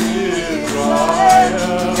Yisrael,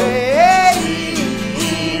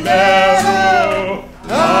 Ve'imeru,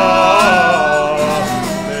 Amen.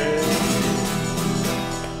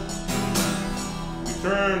 We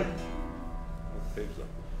turn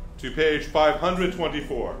to page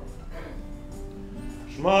 524.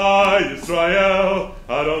 Shema Yisrael,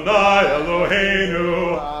 Adonai Eloheinu,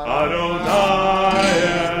 Adonai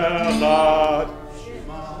Echad.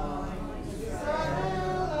 Shema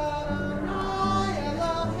Yisrael, Adonai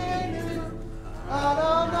Eloheinu,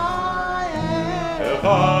 Adonai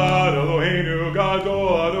Echad Eloheinu, Gadol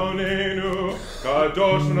Adonenu,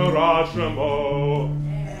 Kadosh Norah Shemo.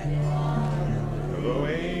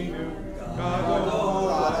 Eloheinu, Gadol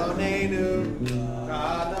Adonenu,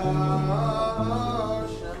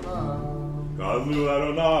 Gadlu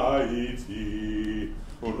Adonai iti,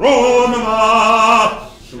 Uronama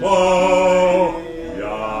Shmo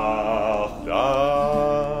Yachdav.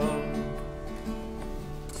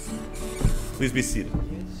 Please be seated.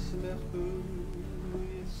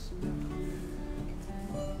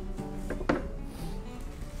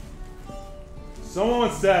 Someone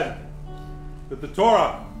once said that the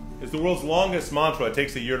Torah is the world's longest mantra. It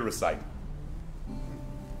takes a year to recite.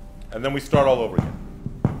 And then we start all over again.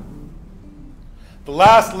 The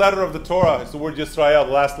last letter of the Torah is the word Yisrael.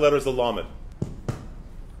 The last letter is the Lamed.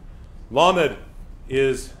 Lamed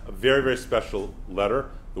is a very, very special letter.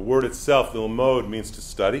 The word itself, the lamod, means to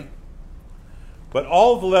study. But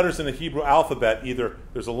all of the letters in the Hebrew alphabet, either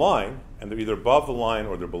there's a line, and they're either above the line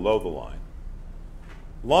or they're below the line.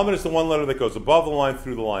 Lamed is the one letter that goes above the line,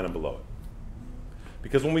 through the line, and below it.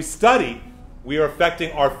 Because when we study, we are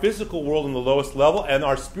affecting our physical world in the lowest level and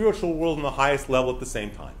our spiritual world in the highest level at the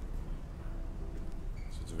same time.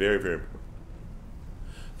 So it's very, very important.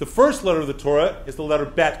 The first letter of the Torah is the letter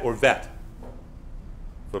bet or vet,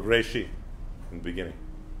 for Bereshit, in the beginning.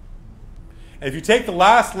 And if you take the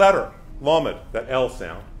last letter, Lamed, that L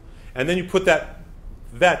sound, and then you put that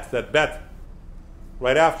vet, that bet,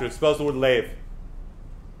 right after, it spells the word lev.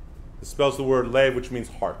 It spells the word lev, which means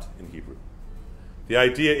heart in Hebrew. The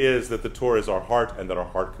idea is that the Torah is our heart and that our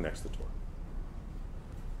heart connects the Torah.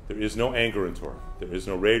 There is no anger in Torah. There is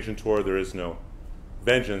no rage in Torah. There is no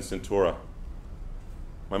vengeance in Torah.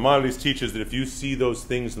 Maimonides teaches that if you see those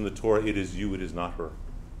things in the Torah, it is you, it is not her.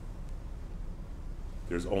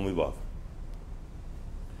 There's only love.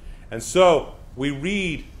 And so we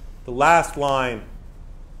read the last line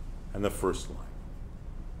and the first line.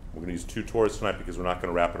 We're going to use two Torahs tonight because we're not going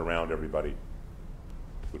to wrap it around everybody,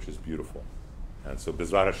 which is beautiful. And so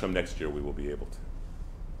Bezrat Hashem next year we will be able to.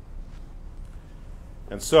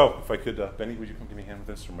 And so, if I could, Benny, would you come give me a hand with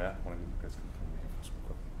this, or Matt? One of you guys can come give me a hand with this real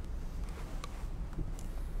quick.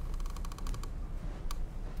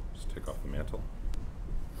 Just take off the mantle.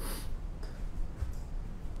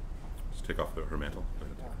 Just take off her mantle. Go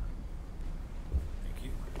ahead. Thank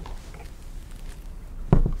you.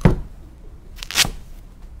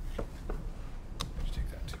 Just take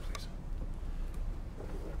that too, please.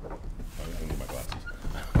 I need my glasses.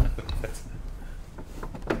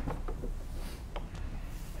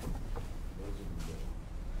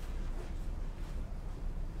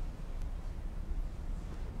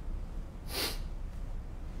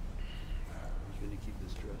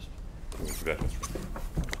 Forgot this one.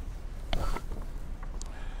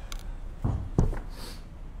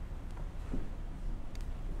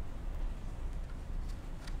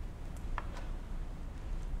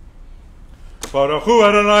 Baruch Hu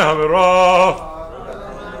Adonai HaMerach.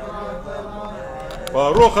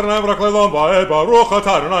 Baruch Adonai Barak Le'olam Va'ed. Baruch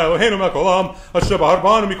Atah Adonai Eloheinu Melech Olam. Asher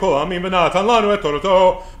b'harban mikol ha'amim v'natan lanu et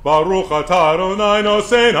Torato. Baruch Atah Adonai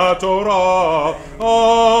Nosein HaTorah.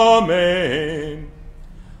 Amen.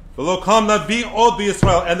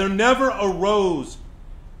 And there never arose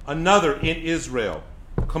another in Israel,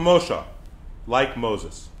 Kamosha, like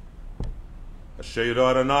Moses.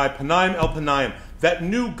 Adonai, Panaim el Panaim, that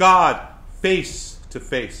knew God face to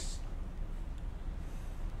face.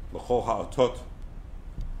 L'chol ha'otot,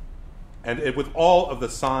 and with all of the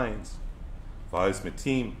signs, Va'ez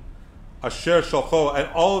mitim, Asher shalcho, and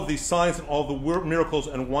all of these signs and all the miracles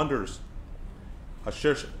and wonders.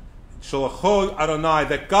 Asher Shalachol Adonai,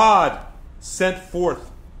 that God sent forth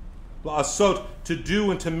la'asot, to do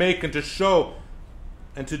and to make and to show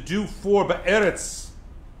and to do for Ba'eretz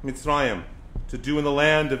Mitzrayim, to do in the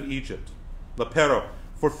land of Egypt, Lapero,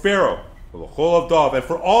 for Pharaoh, L'chol Avdav, and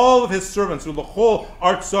for all of his servants, L'chol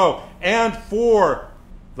Artso, and for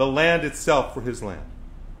the land itself, for his land.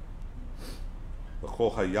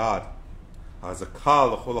 L'chol Hayad,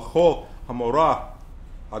 Hazakah, L'chol Hamorah,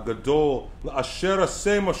 Agadol, Asher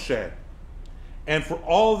Aseh Moshe, and for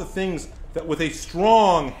all the things that with a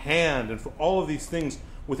strong hand, and for all of these things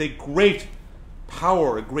with a great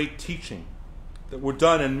power, a great teaching that were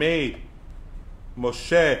done and made.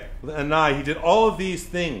 Moshe and he did all of these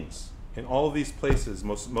things in all of these places.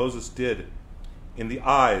 Moses did in the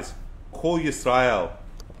eyes, Kol Yisrael,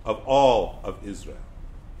 of all of Israel.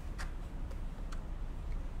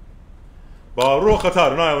 Baruch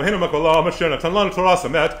Atah Adonai Eloheinu Melech Olam Asher Natan Lanu Torah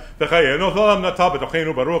Samet V'chayenu Olam Nata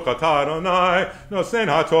B'tochenu Baruch Atah Adonai Nosein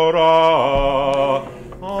HaTorah.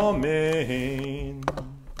 Amen.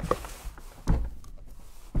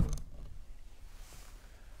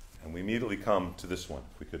 And we immediately come to this one.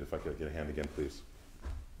 If I could get a hand again, please.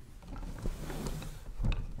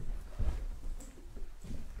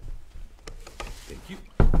 Thank you.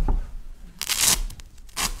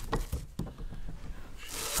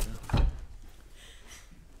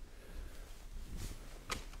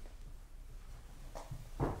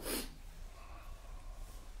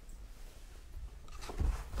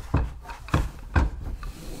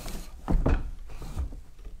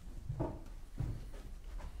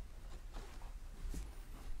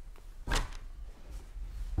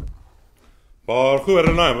 Baruch Hu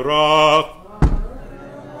Adonai Barak.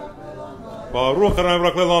 Baruch Adonai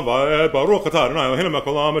v'rak le'olam va'ed, Baruch atah Adonai Eloheinu melech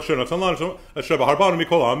haolam, asher natan lanu asher bahar banu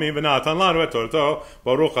mikol ha'amim v'natan lanu et Torto,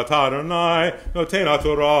 Baruch atah Adonai noten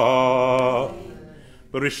ha'Torah.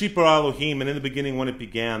 Bereshit bara Elohim, and in the beginning when it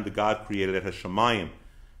began, the God created et hashamayim,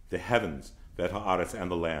 the heavens, v'et ha'aretz,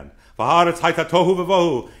 and the land. V'ha'aretz hayta tohu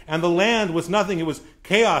v'vohu, and the land was nothing, it was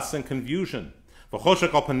chaos and confusion.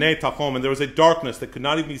 V'choshek al panei tachom, and there was a darkness that could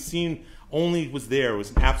not even be seen, only was there, it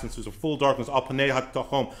was an absence, it was a full darkness, al panei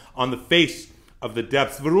tachom, on the face of the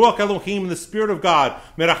depths. V'ruach Elohim, and the Spirit of God,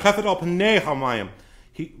 merachefet al panei hamayim.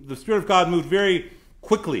 The Spirit of God moved very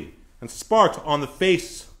quickly and sparked on the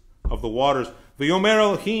face of the waters. V'yomer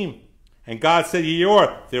Elohim, and God said,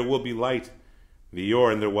 Yor, there will be light.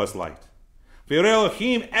 V'yor, and there was light. V'yor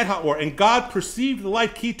Elohim et ha'or, and God perceived the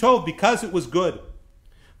light, ki tov, because it was good.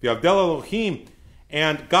 V'yavdel Elohim,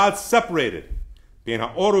 and God separated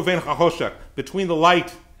between the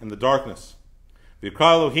light and the darkness.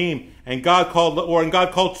 V'yikra Elohim, and God called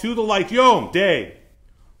to the light Yom, day.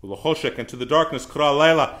 V'lochoshek, and to the darkness Kra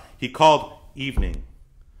Leila, he called evening.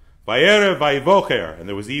 V'yerev v'yivocher, and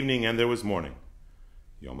there was evening and there was morning.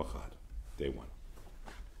 Yom Echad, day one.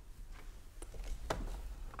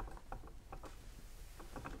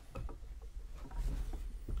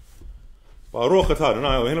 Baruch atah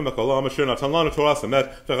Adonai Eloheinu melech haolam, asher natan lanu Torah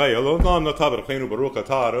emet, v'chayei olam natav v'rachleinu, Baruch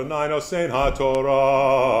atah Adonai nosein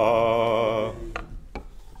ha'Torah.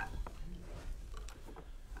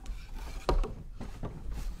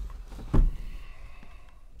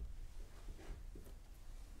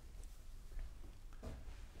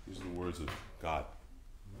 These are the words of God.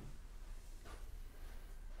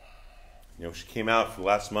 You know, she came out for the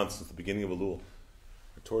last month since the beginning of Elul.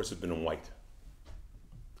 Her Torahs have been in white,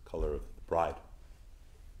 the color of the bride.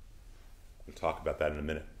 We'll talk about that in a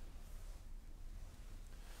minute.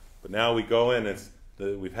 But now we go in,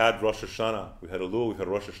 we've had Rosh Hashanah, we've had Elul, we've had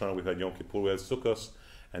Rosh Hashanah, we've had Yom Kippur, we had Sukkot,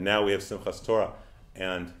 and now we have Simchat Torah.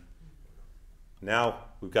 And now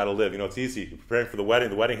we've got to live. You know, it's easy. You're preparing for the wedding.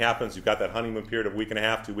 The wedding happens. You've got that honeymoon period of a week and a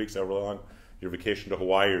half, 2 weeks, however long, your vacation to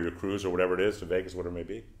Hawaii or your cruise or whatever it is, to Vegas, whatever it may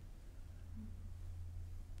be.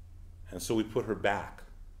 And so we put her back,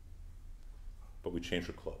 but we change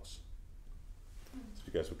her clothes. So if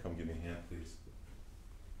you guys would come give me a hand, please.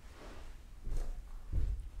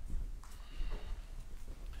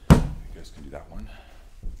 You guys can do that one.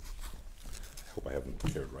 I hope I have them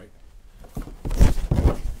prepared right.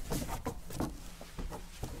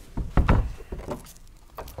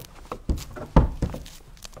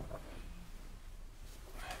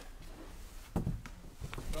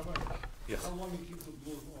 Yes. How long do you keep the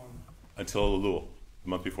blue on? Until Elul, the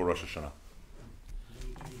month before Rosh Hashanah.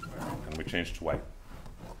 And we change to white.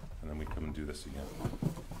 And then we come and do this again.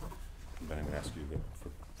 And then I'm going to ask you,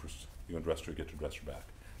 first, you undress her, get your dresser back.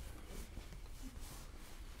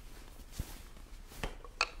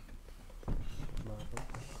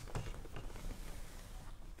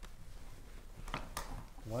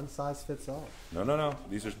 One size fits all. No.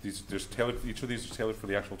 There's tailored. Each of these are tailored for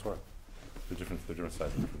the actual Torah. They're different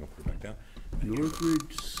sizes. We're going to put it back down.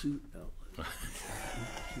 Northridge suit outlet.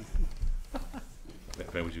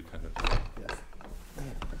 Ben, would you kind of? Yes.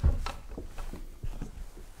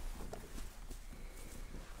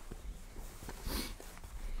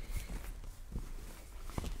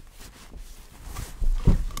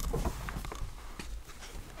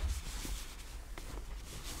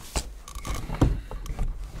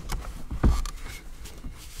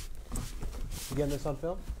 You getting this on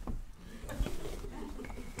film?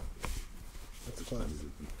 That's close.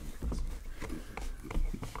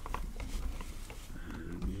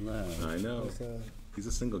 I know. He's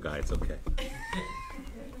a single guy. It's okay.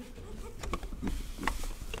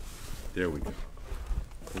 There we go.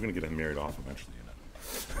 We're going to get him married off eventually, you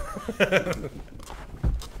know.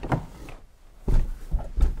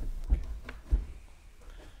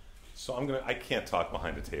 So I can't talk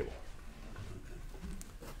behind a table.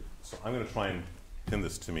 So I'm going to try and pin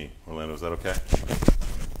this to me. Orlando, is that okay?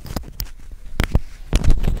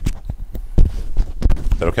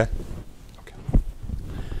 Is that okay? Okay.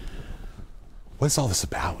 What is all this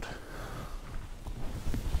about?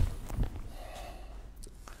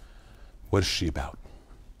 What is she about?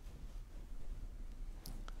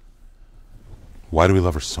 Why do we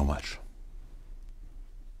love her so much?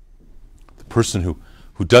 The person who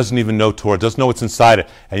doesn't even know Torah, doesn't know what's inside it,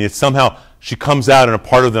 and yet somehow she comes out and a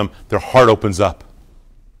part of them, their heart opens up.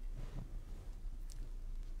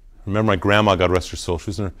 Remember my grandma, God rest her soul,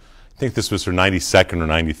 she was in her, I think this was her 92nd or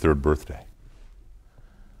 93rd birthday.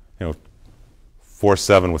 You know,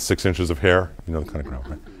 4'7" with 6 inches of hair, you know the kind of grandma,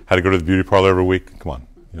 right? Had to go to the beauty parlor every week, come on,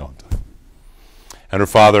 you know. And her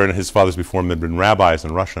father and his fathers before him had been rabbis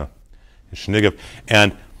in Russia. in Shenigiv.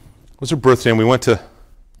 And it was her birthday, and we went to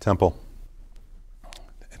temple,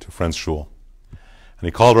 to a friend's shul. And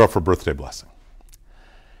he called her up for birthday blessing.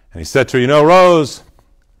 And he said to her, you know, Rose,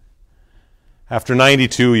 after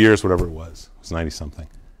 92 years, whatever it was 90-something.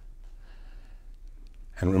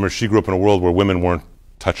 And remember, she grew up in a world where women weren't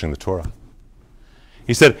touching the Torah.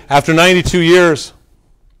 He said, after 92 years,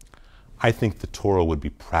 I think the Torah would be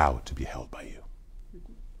proud to be held by you.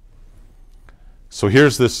 So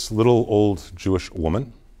here's this little old Jewish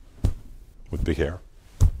woman with big hair.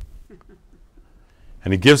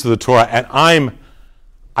 And he gives her the Torah, and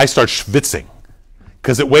I start schwitzing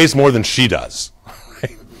because it weighs more than she does.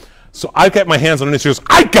 Right? So I get my hands on it, and she goes,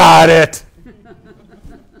 I got it!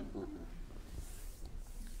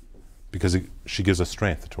 Because she gives us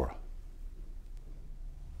strength, the Torah.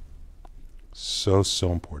 So,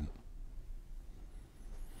 so important.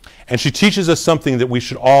 And she teaches us something that we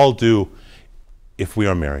should all do if we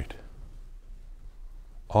are married.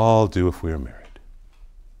 All do if we are married.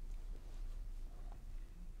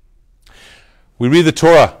 We read the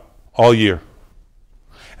Torah all year.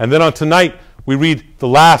 And then on tonight, we read the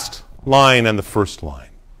last line and the first line.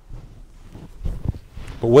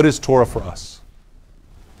 But what is Torah for us?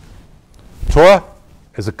 Torah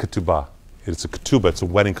is a ketubah. It's a ketubah. It's a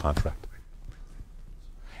wedding contract.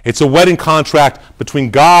 It's a wedding contract between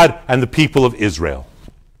God and the people of Israel.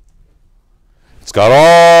 It's got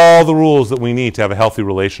all the rules that we need to have a healthy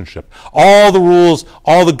relationship. All the rules,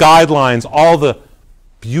 all the guidelines, all the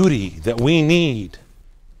beauty that we need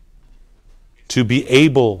to be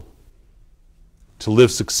able to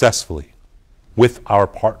live successfully with our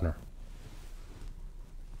partner.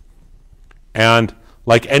 And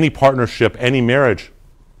like any partnership, any marriage,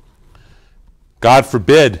 God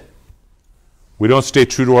forbid we don't stay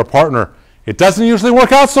true to our partner. It doesn't usually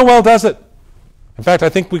work out so well, does it? In fact, I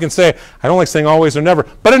think we can say, I don't like saying always or never,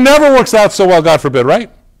 but it never works out so well, God forbid, right?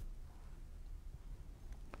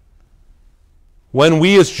 When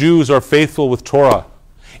we as Jews are faithful with Torah,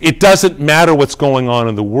 it doesn't matter what's going on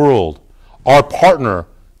in the world. Our partner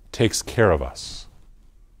takes care of us.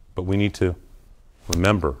 But we need to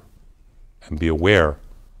remember and be aware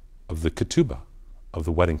of the ketubah, of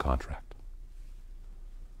the wedding contract.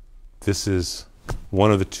 This is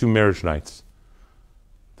one of the 2 marriage nights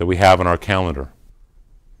that we have on our calendar,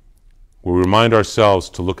 where we remind ourselves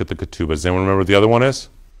to look at the ketubah. Does anyone remember what the other one is?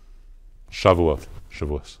 Shavuot,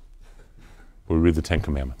 Shavuos, where we read the 10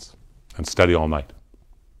 Commandments and study all night.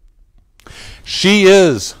 She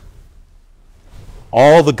is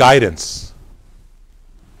all the guidance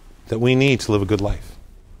that we need to live a good life.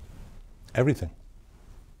 Everything.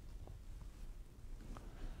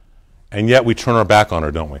 And yet we turn our back on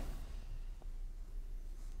her, don't we?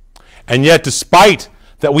 And yet, despite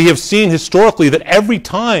that, we have seen historically that every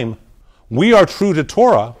time we are true to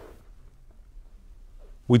Torah,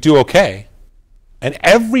 we do okay. And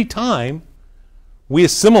every time we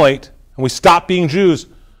assimilate and we stop being Jews,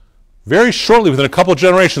 very shortly, within a couple of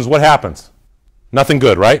generations, what happens? Nothing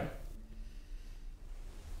good, right?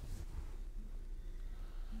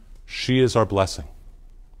 She is our blessing.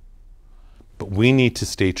 But we need to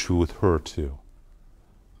stay true with her too.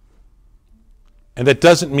 And that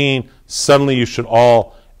doesn't mean suddenly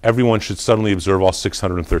everyone should suddenly observe all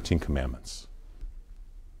 613 commandments.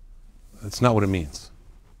 That's not what it means.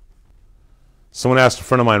 Someone asked a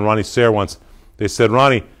friend of mine, Ronnie Sayre, once, they said,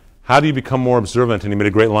 Ronnie, how do you become more observant? And he made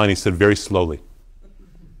a great line. He said, very slowly.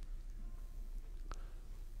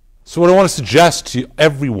 So what I want to suggest to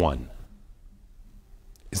everyone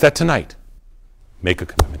is that tonight, make a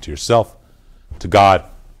commitment to yourself, to God,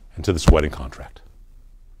 and to this wedding contract.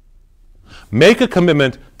 Make a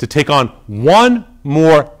commitment to take on one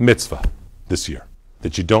more mitzvah this year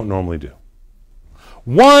that you don't normally do.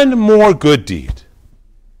 One more good deed.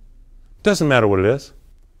 Doesn't matter what it is.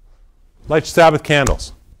 Light Sabbath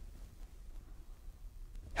candles.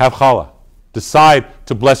 Have challah. Decide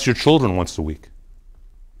to bless your children once a week.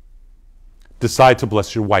 Decide to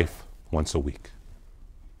bless your wife once a week.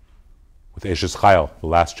 With Eshes Chayil, the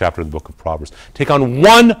last chapter of the book of Proverbs. Take on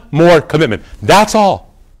one more commitment. That's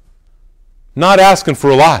all. Not asking for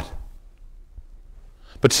a lot.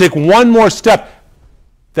 But to take one more step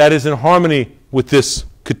that is in harmony with this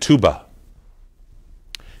ketubah.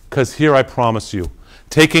 Because here I promise you,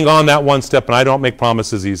 taking on that one step, and I don't make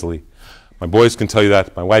promises easily. My boys can tell you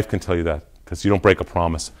that. My wife can tell you that. Because you don't break a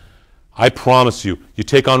promise. I promise you, you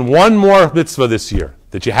take on one more mitzvah this year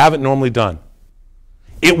that you haven't normally done.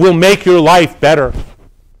 It will make your life better.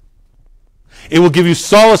 It will give you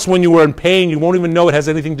solace when you are in pain. You won't even know it has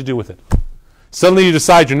anything to do with it. Suddenly you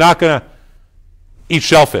decide you're not going to eat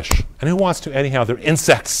shellfish. And who wants to anyhow? They're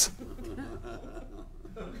insects.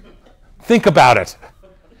 Think about it.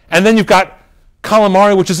 And then you've got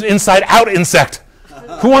calamari, which is an inside-out insect.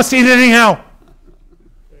 Who wants to eat it anyhow?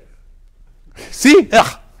 See?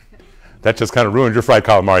 Ugh. That just kind of ruined your fried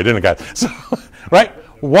calamari, didn't it, guys? So, right?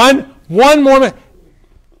 One more minute.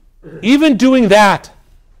 Even doing that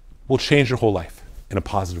will change your whole life in a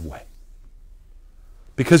positive way.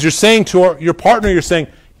 Because you're saying to your partner, you're saying,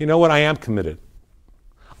 you know what, I am committed.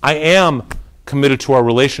 I am committed to our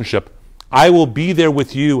relationship. I will be there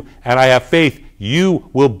with you, and I have faith. You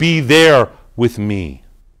will be there with me.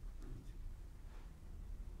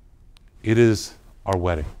 It is our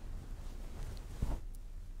wedding.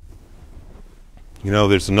 You know,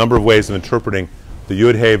 there's a number of ways of interpreting the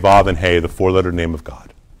Yud, Hey, Vav, and Hey, the four-letter name of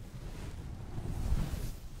God.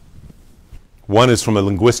 One is from a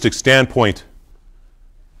linguistic standpoint.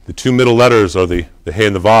 The two middle letters are the Hey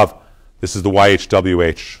and the Vav. This is the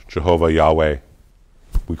YHWH, Jehovah, Yahweh.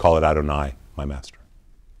 We call it Adonai, my master.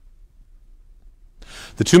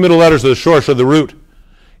 The two middle letters are the shorsh, or the root.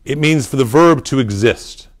 It means for the verb to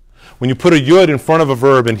exist. When you put a Yud in front of a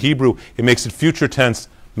verb in Hebrew, it makes it future tense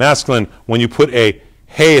masculine. When you put a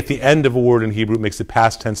Hey at the end of a word in Hebrew, it makes it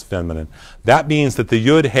past tense feminine. That means that the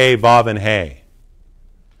Yud, Hey, Vav, and Hey,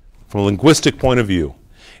 from a linguistic point of view,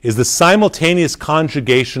 is the simultaneous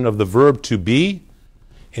conjugation of the verb to be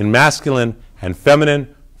in masculine and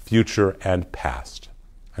feminine, future and past.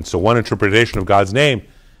 And so one interpretation of God's name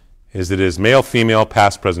is that it is male, female,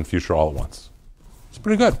 past, present, future all at once. It's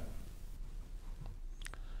pretty good.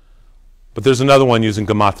 But there's another one using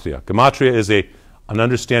gematria. Gematria is an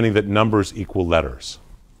understanding that numbers equal letters.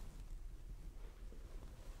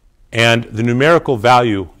 And the numerical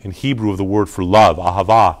value in Hebrew of the word for love,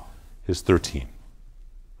 ahava, is 13.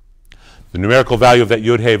 The numerical value of that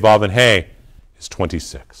Yud, Hey, Vav, and Hey is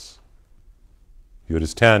 26. Yud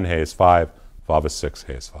is 10, Hey is 5, Vav is 6,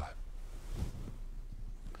 Hey is 5.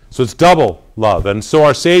 So it's double love. And so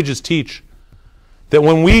our sages teach that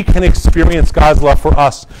when we can experience God's love for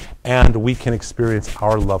us and we can experience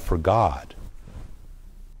our love for God,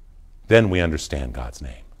 then we understand God's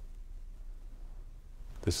name.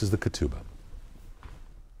 This is the ketubah.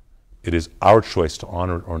 It is our choice to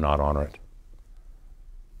honor it or not honor it.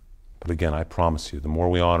 But again, I promise you, the more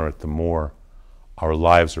we honor it, the more our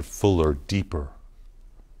lives are fuller, deeper,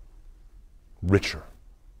 richer.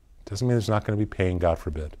 Doesn't mean there's not going to be pain, God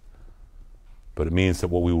forbid. But it means that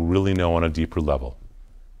what we will really know on a deeper level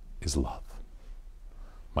is love.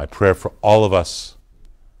 My prayer for all of us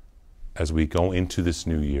as we go into this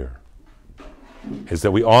new year is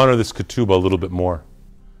that we honor this ketubah a little bit more,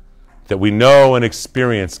 that we know and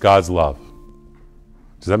experience God's love.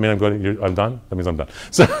 Does that mean I'm done? That means I'm done.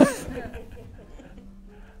 So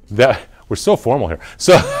that we're so formal here.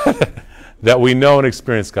 So that we know and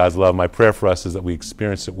experience God's love. My prayer for us is that we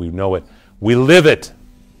experience it, we know it, we live it,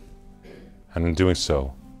 and in doing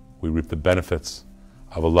so, we reap the benefits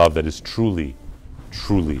of a love that is truly,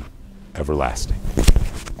 truly everlasting.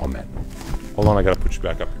 Amen. Hold on, I got to put you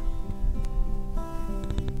back up here.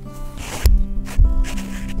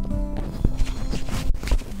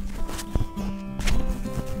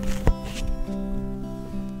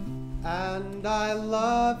 And I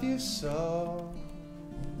love you so.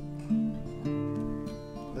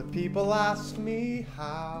 The people ask me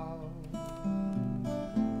how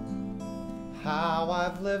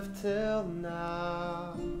I've lived till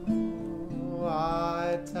now.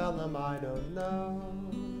 I tell them I don't know.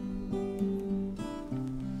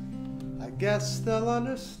 I guess they'll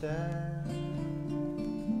understand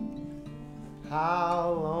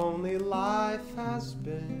how lonely life has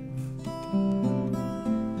been.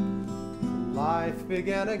 Life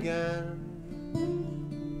began again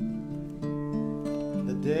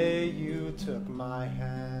the day you took my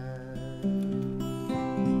hand.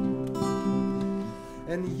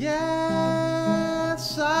 And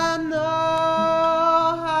yes, I know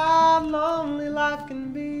how lonely life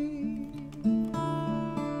can be.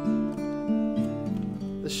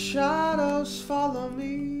 The shadows follow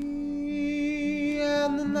me,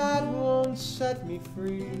 and the night won't set me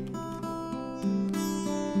free.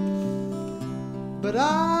 But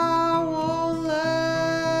I won't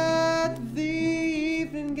let the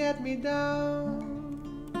evening get me down.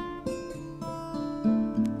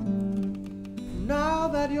 Now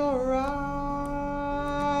that you're around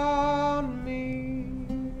me,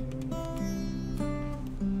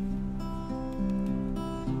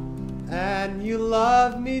 and you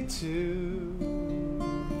love me too,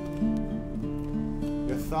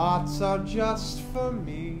 your thoughts are just for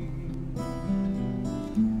me.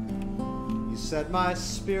 You set my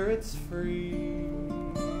spirits free.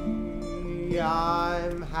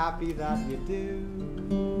 I'm happy that you do.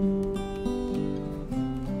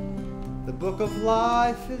 The book of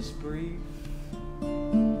life is brief.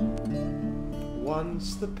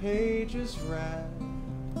 Once the page is read,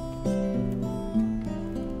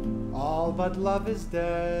 all but love is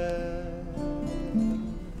dead.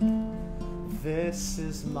 This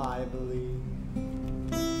is my belief.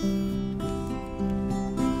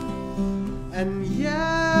 And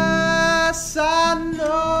yes, I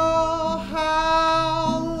know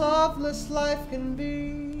how loveless life can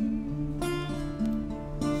be.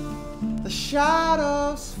 The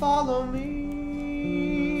shadows follow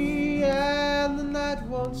me, and the night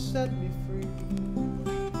won't set me free.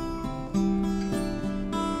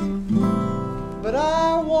 But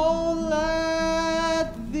I won't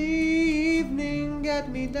let the evening get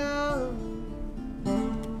me down.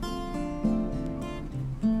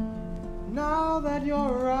 Now that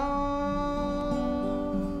you're around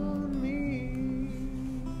me,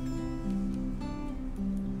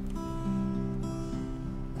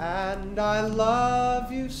 and I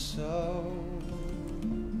love you so,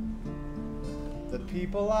 the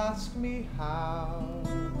people ask me how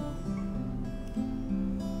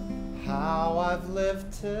I've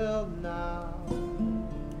lived till now.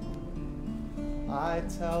 I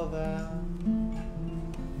tell them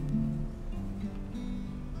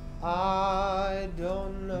I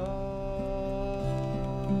don't know.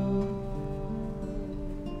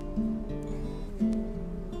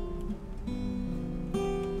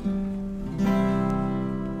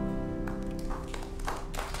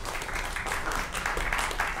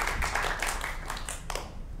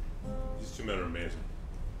 These two men are amazing.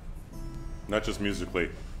 Not just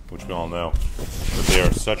musically, which we all know, but they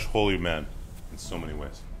are such holy men in so many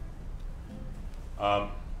ways.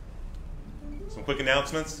 Some quick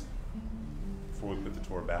announcements before we put the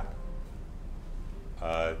tour back.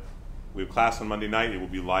 We have class on Monday night. It will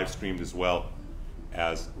be live streamed as well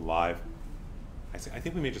as live. I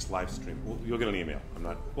think we may just live stream. You'll get an email.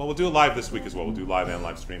 We'll do it live this week as well. We'll do live and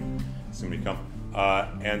live stream. Somebody come.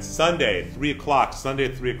 And Sunday, 3 o'clock. Sunday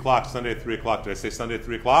at 3 o'clock. Sunday at 3 o'clock. Did I say Sunday at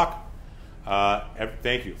 3 o'clock?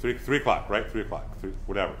 Thank you. 3 o'clock, right? 3 o'clock.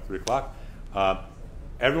 3 o'clock.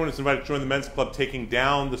 Everyone is invited to join the men's club taking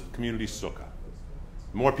down the community sukkah.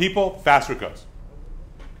 The more people, faster it goes.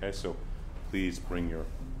 Okay, so please bring your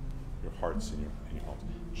hearts and your homes.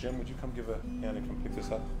 Jim, would you come give a hand and come pick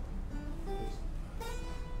this up? Please.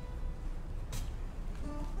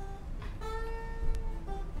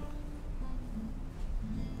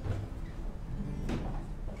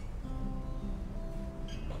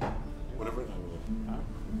 Whatever.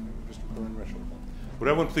 Would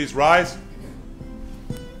everyone please rise?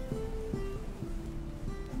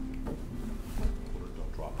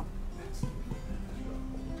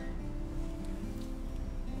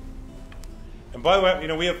 And by the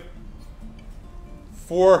way, we have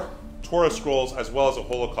 4 Torah scrolls as well as a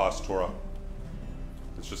Holocaust Torah.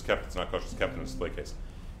 It's not kosher, it's kept in a display case.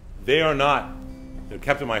 They're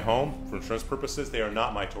kept in my home for insurance purposes. They are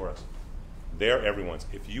not my Torahs. They're everyone's.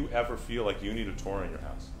 If you ever feel like you need a Torah in your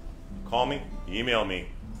house, call me, email me,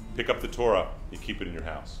 pick up the Torah, you keep it in your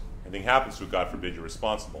house. Anything happens to it, God forbid, you're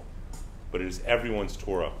responsible. But it is everyone's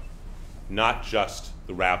Torah, not just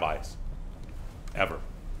the rabbis, ever.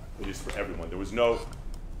 It is for everyone. There was no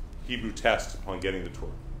Hebrew test upon getting the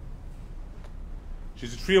Torah.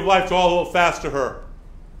 She's a tree of life to all who hold fast to her.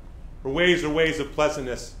 Her ways are ways of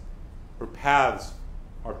pleasantness. Her paths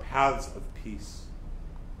are paths of peace.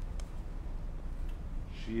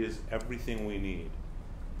 She is everything we need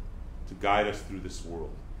to guide us through this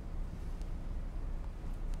world.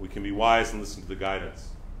 We can be wise and listen to the guidance.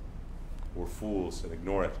 We're fools and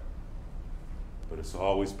ignore it. But it's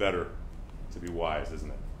always better to be wise,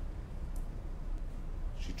 isn't it?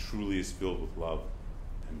 She truly is filled with love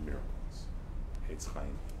and miracles. Eitz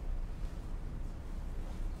Chaim.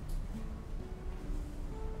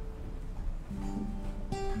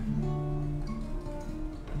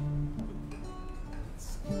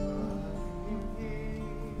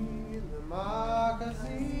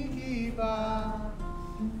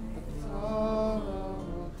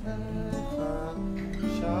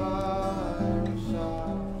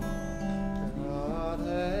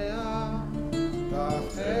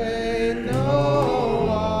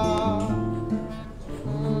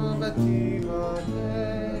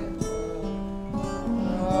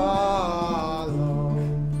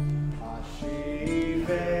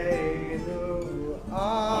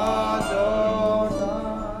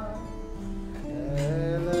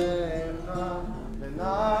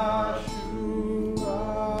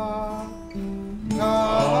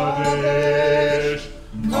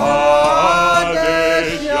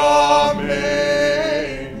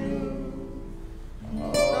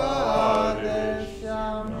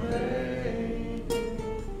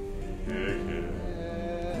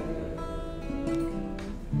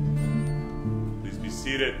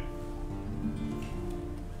 seated.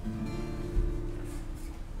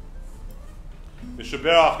 The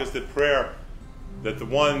Shabbat is the prayer that the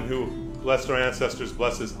one who blessed our ancestors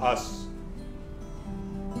blesses us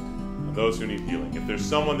and those who need healing. If there's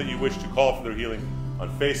someone that you wish to call for their healing on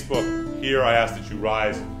Facebook, here I ask that you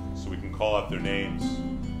rise so we can call out their names.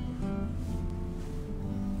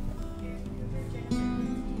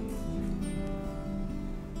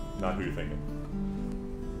 Not who you're thinking.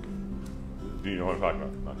 Do you know what I'm talking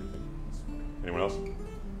about? Not who you're thinking. Anyone else?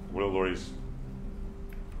 What about Lori's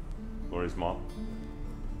mom?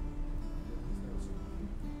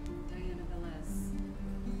 Diana Velez.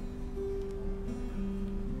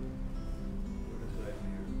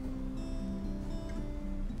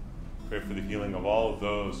 Pray for the healing of all of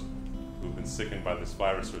those who've been sickened by this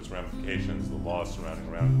virus or its ramifications, the laws surrounding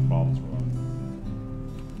around the problems we're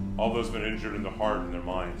on. All those who have been injured in their heart and their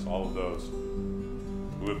minds, all of those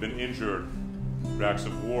who have been injured through acts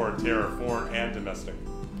of war, terror, foreign and domestic,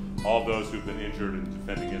 all those who have been injured in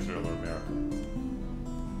defending Israel or America.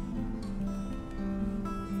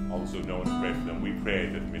 All those who have no one to pray for them, we pray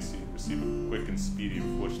that they may receive a quick and speedy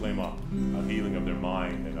shlema, a healing of their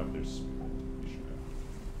mind and of their spirit.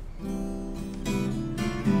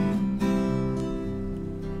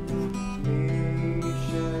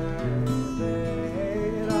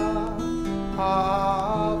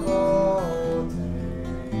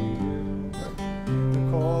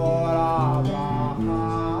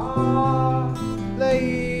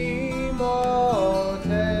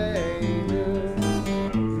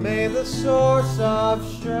 May the source of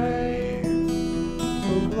strength,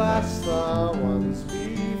 who bless the ones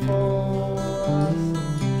before us,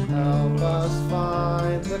 help us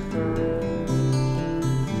find the courage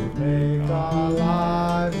to make our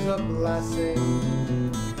lives a blessing,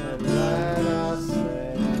 and let us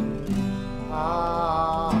say, Amen.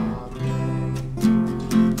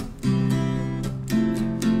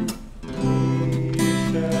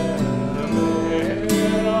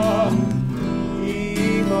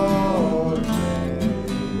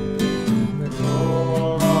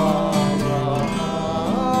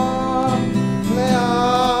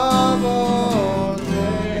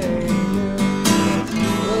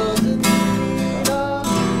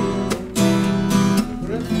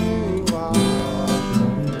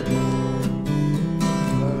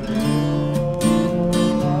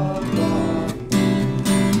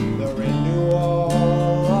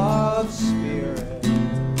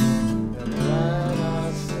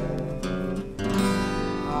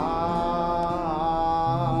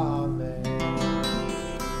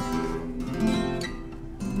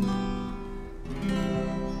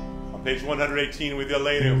 Page 118 with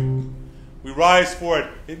Yaleinu. We rise for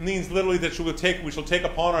it. It means literally that we shall take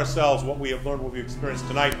upon ourselves what we have learned, what we experienced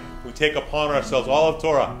tonight. We take upon ourselves all of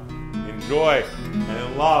Torah in joy and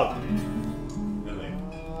in love.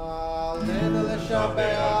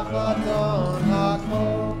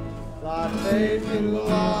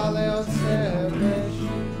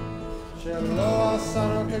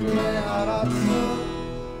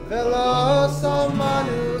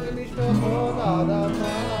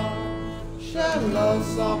 שלא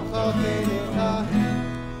שמחתנו כהם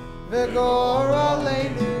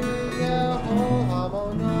וגורלנו יהוא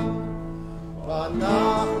המונה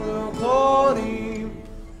ואנחנו קוראים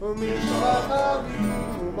ומשתחווים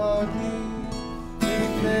ומודים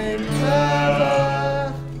לפני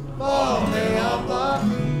מלך מלכי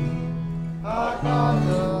המלכים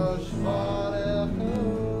הקדוש ברוך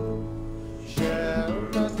הוא שהוא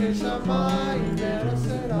נושא שמיים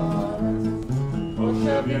ונושא הארץ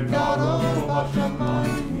שברכנו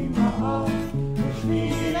בשמיים ממעל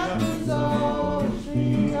ושמיעת זו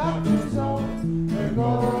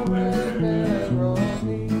וגומר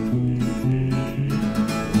מרוני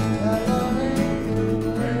אלוהינו אלוהינו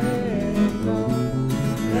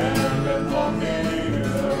ובתוכנו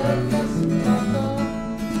ובשמחתו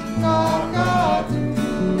כך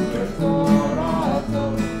כתוב בתורתו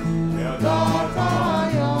ידעת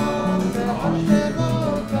היום והשם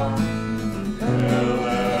אותה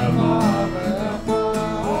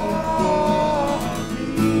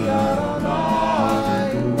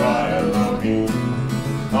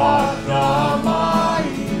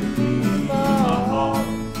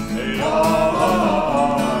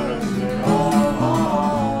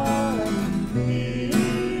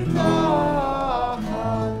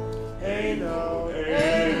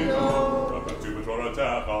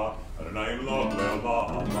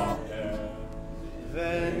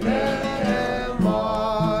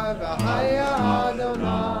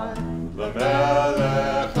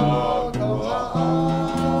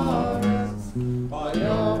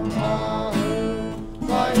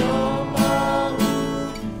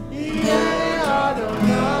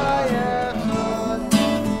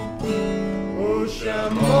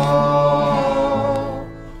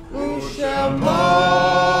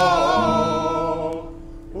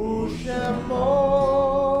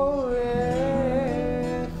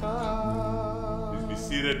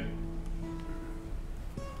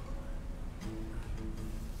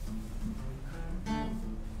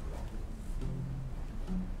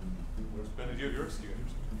you have yours? You got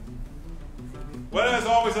yours. What is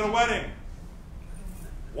always at a wedding?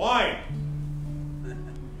 Wine.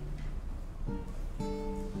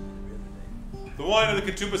 The wine of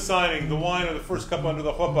the ketubah signing, the wine of the first cup under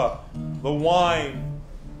the chuppah, the wine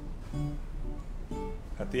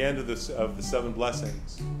at the end of the 7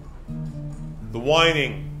 blessings, the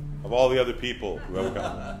wining of all the other people who have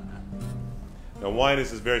come. Now, wine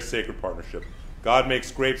is this very sacred partnership. God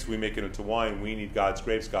makes grapes, we make it into wine. We need God's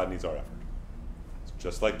grapes, God needs our effort. It's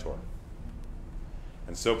just like Torah.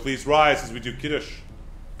 And so please rise as we do Kiddush.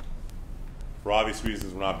 For obvious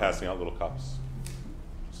reasons, we're not passing out little cups.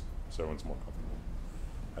 Just so everyone's more comfortable.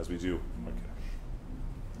 As we do our Kiddush.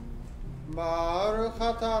 Baruch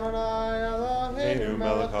atah Adonai Einu Eloheinu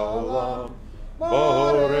melech melech haolam,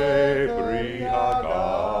 Borei Pri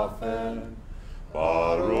Hagafen.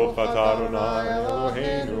 Baruch atah Adonai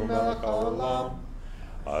Eloheinu melech haolam.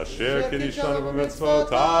 Asher kidishanu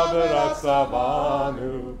b'mitzvotav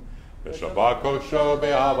v'ratzavanu. V'shabbat kodsho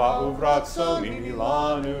be'ahava uvratzon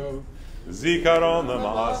imilanu. Zikaron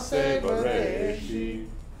l'maaseh bereshit.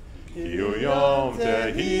 Ki hu yom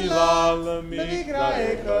tehila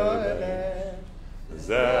l'mikra'ei kodesh.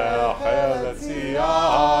 Zecher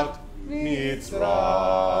letziat Mitzrayim.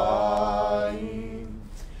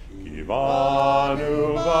 Kivanu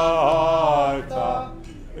v'arta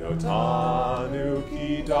Yotanu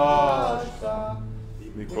kidashta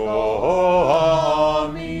Mikol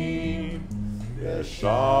ha'amim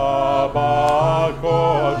Yeshabbat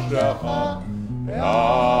kodeshecha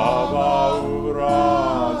Be'ahava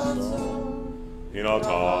uvratzon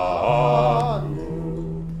Hinatanu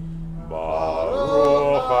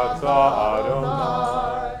Baruch atah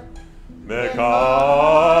Adonai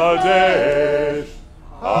Mekadesh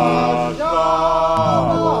HaShabbat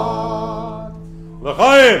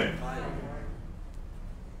L'chaim.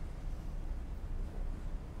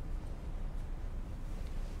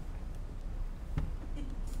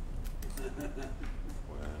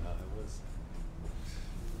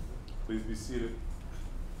 Please be seated.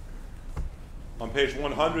 On page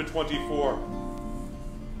 124,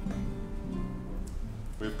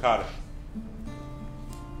 we have Kaddish.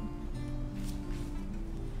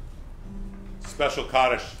 Special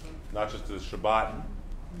Kaddish, not just to the Shabbat,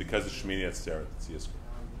 because of Shemini Atzeret, it's Yizkor.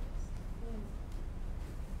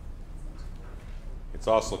 It's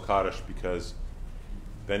also Kaddish because,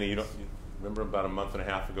 Benny, you remember about a month and a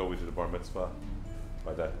half ago we did a bar mitzvah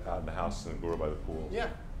by that out in the house in the Gura by the pool? Yeah.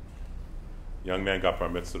 Young man got bar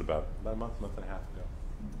mitzvah about a month and a half ago.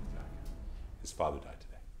 His father died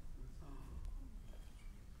today.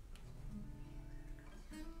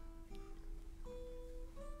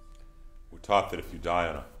 We're taught that if you die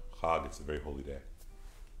on a Chag, it's a very holy day.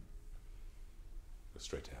 Go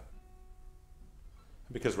straight to heaven.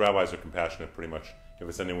 And because rabbis are compassionate, pretty much, if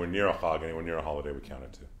it's anywhere near a Chag, anywhere near a holiday, we count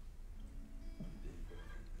it too.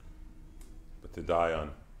 But to die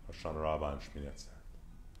on Hoshana Rabbah and Shemini Atzeret.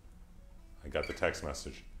 I got the text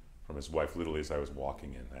message from his wife literally as I was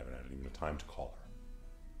walking in. I haven't had even time to call her.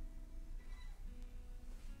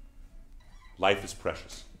 Life is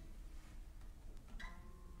precious.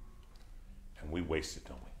 And we waste it,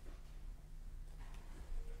 don't we?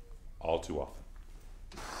 All too often.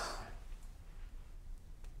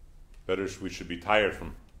 Better we should be tired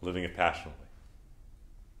from living it passionately.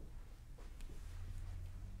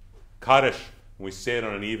 Kaddish, when we say it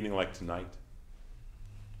on an evening like tonight,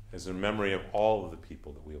 is a memory of all of the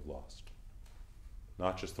people that we have lost.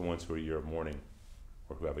 Not just the ones who are a year of mourning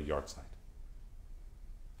or who have a yard site.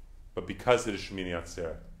 But because it is Shemini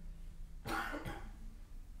Atzeret,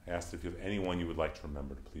 I asked if you have anyone you would like to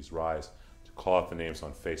remember to please rise to call out the names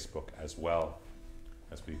on Facebook as well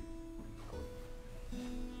as we.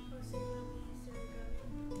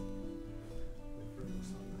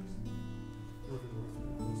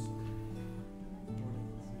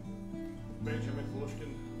 Benjamin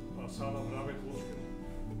Glushkin, son of Rabbi Glushkin.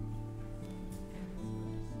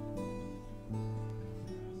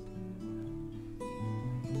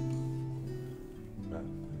 Matt.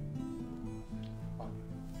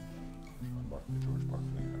 Sean Barkley, George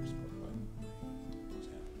Barkley, Harris Barkley.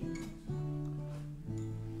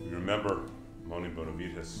 We remember Moni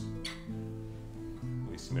Bonavides.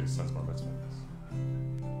 At least he made his son's bar mitzvah.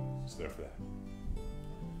 It's there for that.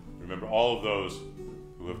 Remember all of those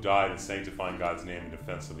who have died in sanctifying God's name in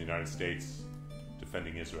defense of the United States,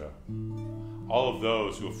 defending Israel. All of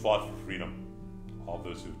those who have fought for freedom. All of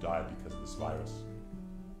those who have died because of this virus.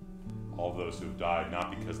 All of those who have died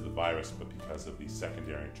not because of the virus, but because of the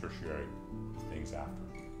secondary and tertiary things after.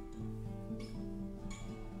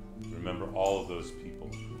 Remember all of those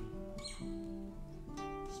people,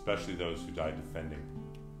 especially those who died defending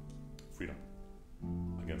freedom.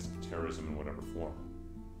 against terrorism in whatever form.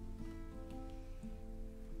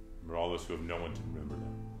 Remember all those who have no one to remember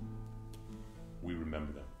them. We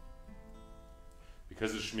remember them.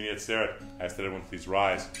 Because of Shemini Atzeret, I ask that everyone please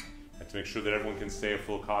rise, and to make sure that everyone can say a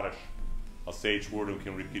full Kaddish, I'll say each word and we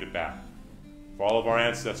can repeat it back. For all of our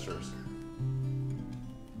ancestors,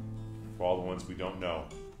 for all the ones we don't know,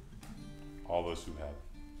 all those who have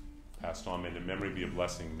passed on, may their memory be a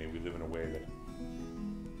blessing. May we live in a way that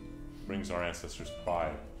brings our ancestors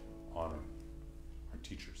pride, honor, our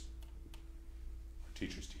teachers'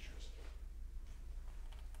 teachers.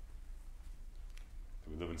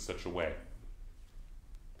 That we live in such a way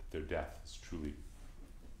that their death is truly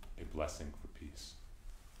a blessing for peace.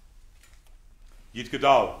 Yit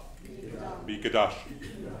Gadal, Bi Kadash,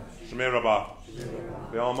 Shemei Rabbah,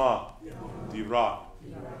 Be'alma, Divra,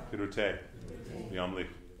 Pirute, Be'amlich,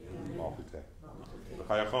 Malchute,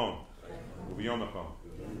 B'chayachon, U'v'yomachon,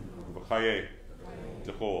 U'v'chaye,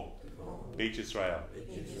 Dechol, Beit Yisrael,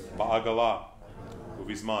 Ba'agala,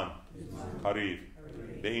 U'v'zman, Hariv,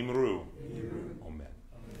 Be'imru, Amen.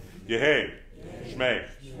 Yehei, Shmei,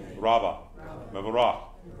 Rabbah, Mevorach,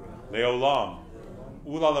 Leolam,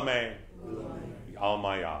 Ulalamei,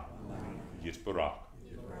 Almaya, Yitbarach,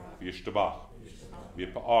 Yishtabach,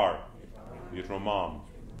 Yitpa'ar, Yitromam,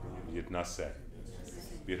 Yitnaseh,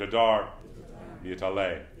 Yithadar,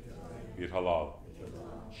 Yitale, Yithalal,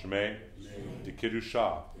 Shmei,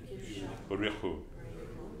 Dikidusha, Barichu,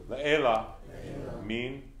 La'ela,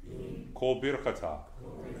 Min, Kol Birchata,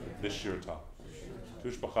 Lishirta,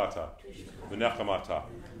 Tushbachata, V'nechamata,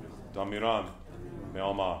 Damiran,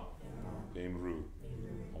 Me'alma, Be'imru,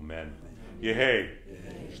 Amen. Yehei,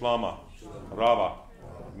 Shlama, Rava,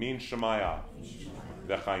 Min Shemaya,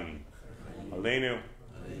 V'chaim, Aleinu,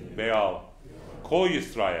 Be'al, Kol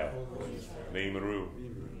Yisrael, Ve'imru,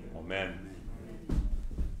 Amen.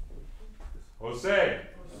 Hosei,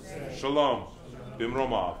 Shalom,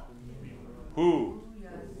 Bimromav, Hu,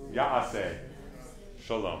 Ya'aseh,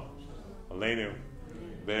 Shalom, Aleinu,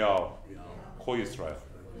 Be'al, Kol Yisrael,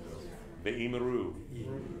 Ve'imru,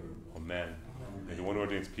 Amen. May the one who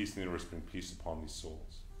ordains peace in the universe bring peace upon these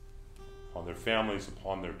souls, upon their families,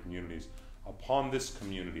 upon their communities, upon this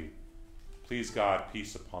community. Please, God,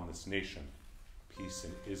 peace upon this nation, peace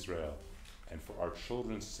in Israel, and for our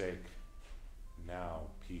children's sake, now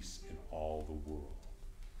peace in all the world.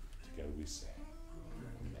 Together we say,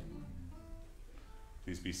 Amen.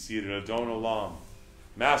 Please be seated. Adon Olam,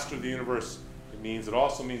 Master of the universe. It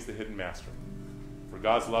also means the hidden master. For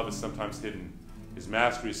God's love is sometimes hidden. His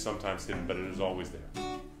mastery is sometimes hidden, but it is always there.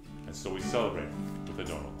 And so we celebrate with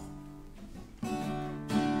Adon Olam.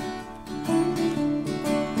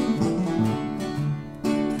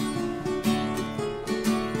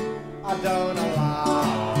 Adon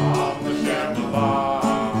Olam, L'Shem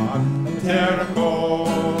Olam, L'Terachol,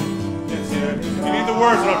 L'Terachol. You need the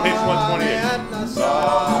words on page 128.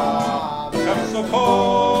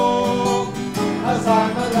 Kavsokol, Azai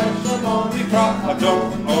Melech Shemon Nikra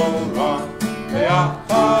Adon Olam.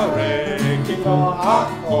 Ve'acharei kiko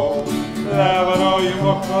hakol levano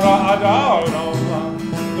yimokra adon olam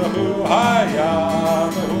vehu haya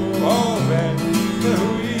vehu hoveh vehu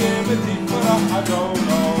yeh v'tifra adon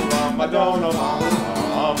olam adon olam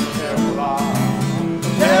Terachol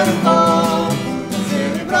Terachol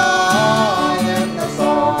Tziribra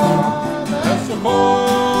Yekasam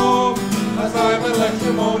Esukol Azai Melech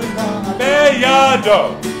Shemon Nikra Beyado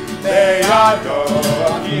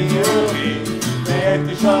Akiruhi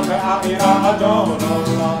Be'etisha ve'amira Adon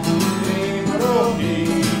Olam Nimruhi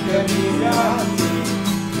Geliyati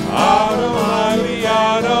Adonai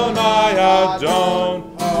Adonai Adon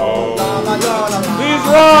Olam. Please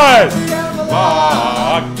rise!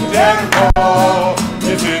 Terachol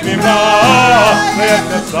Yitzidimra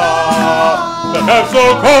Ve'etesa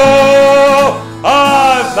Ve'chevsokol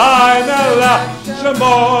Azai Melech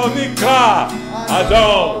Shemo Nikra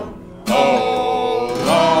Adon Olam.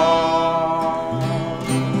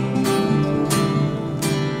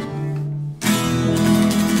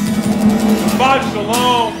 Shabbat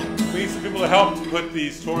Shalom. We need some people to help to put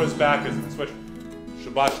these Torahs back as a switch.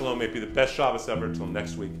 Shabbat Shalom. May it be the best Shabbos ever until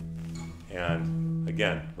next week. And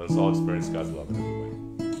again, let us all experience God's love in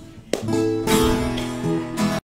every way.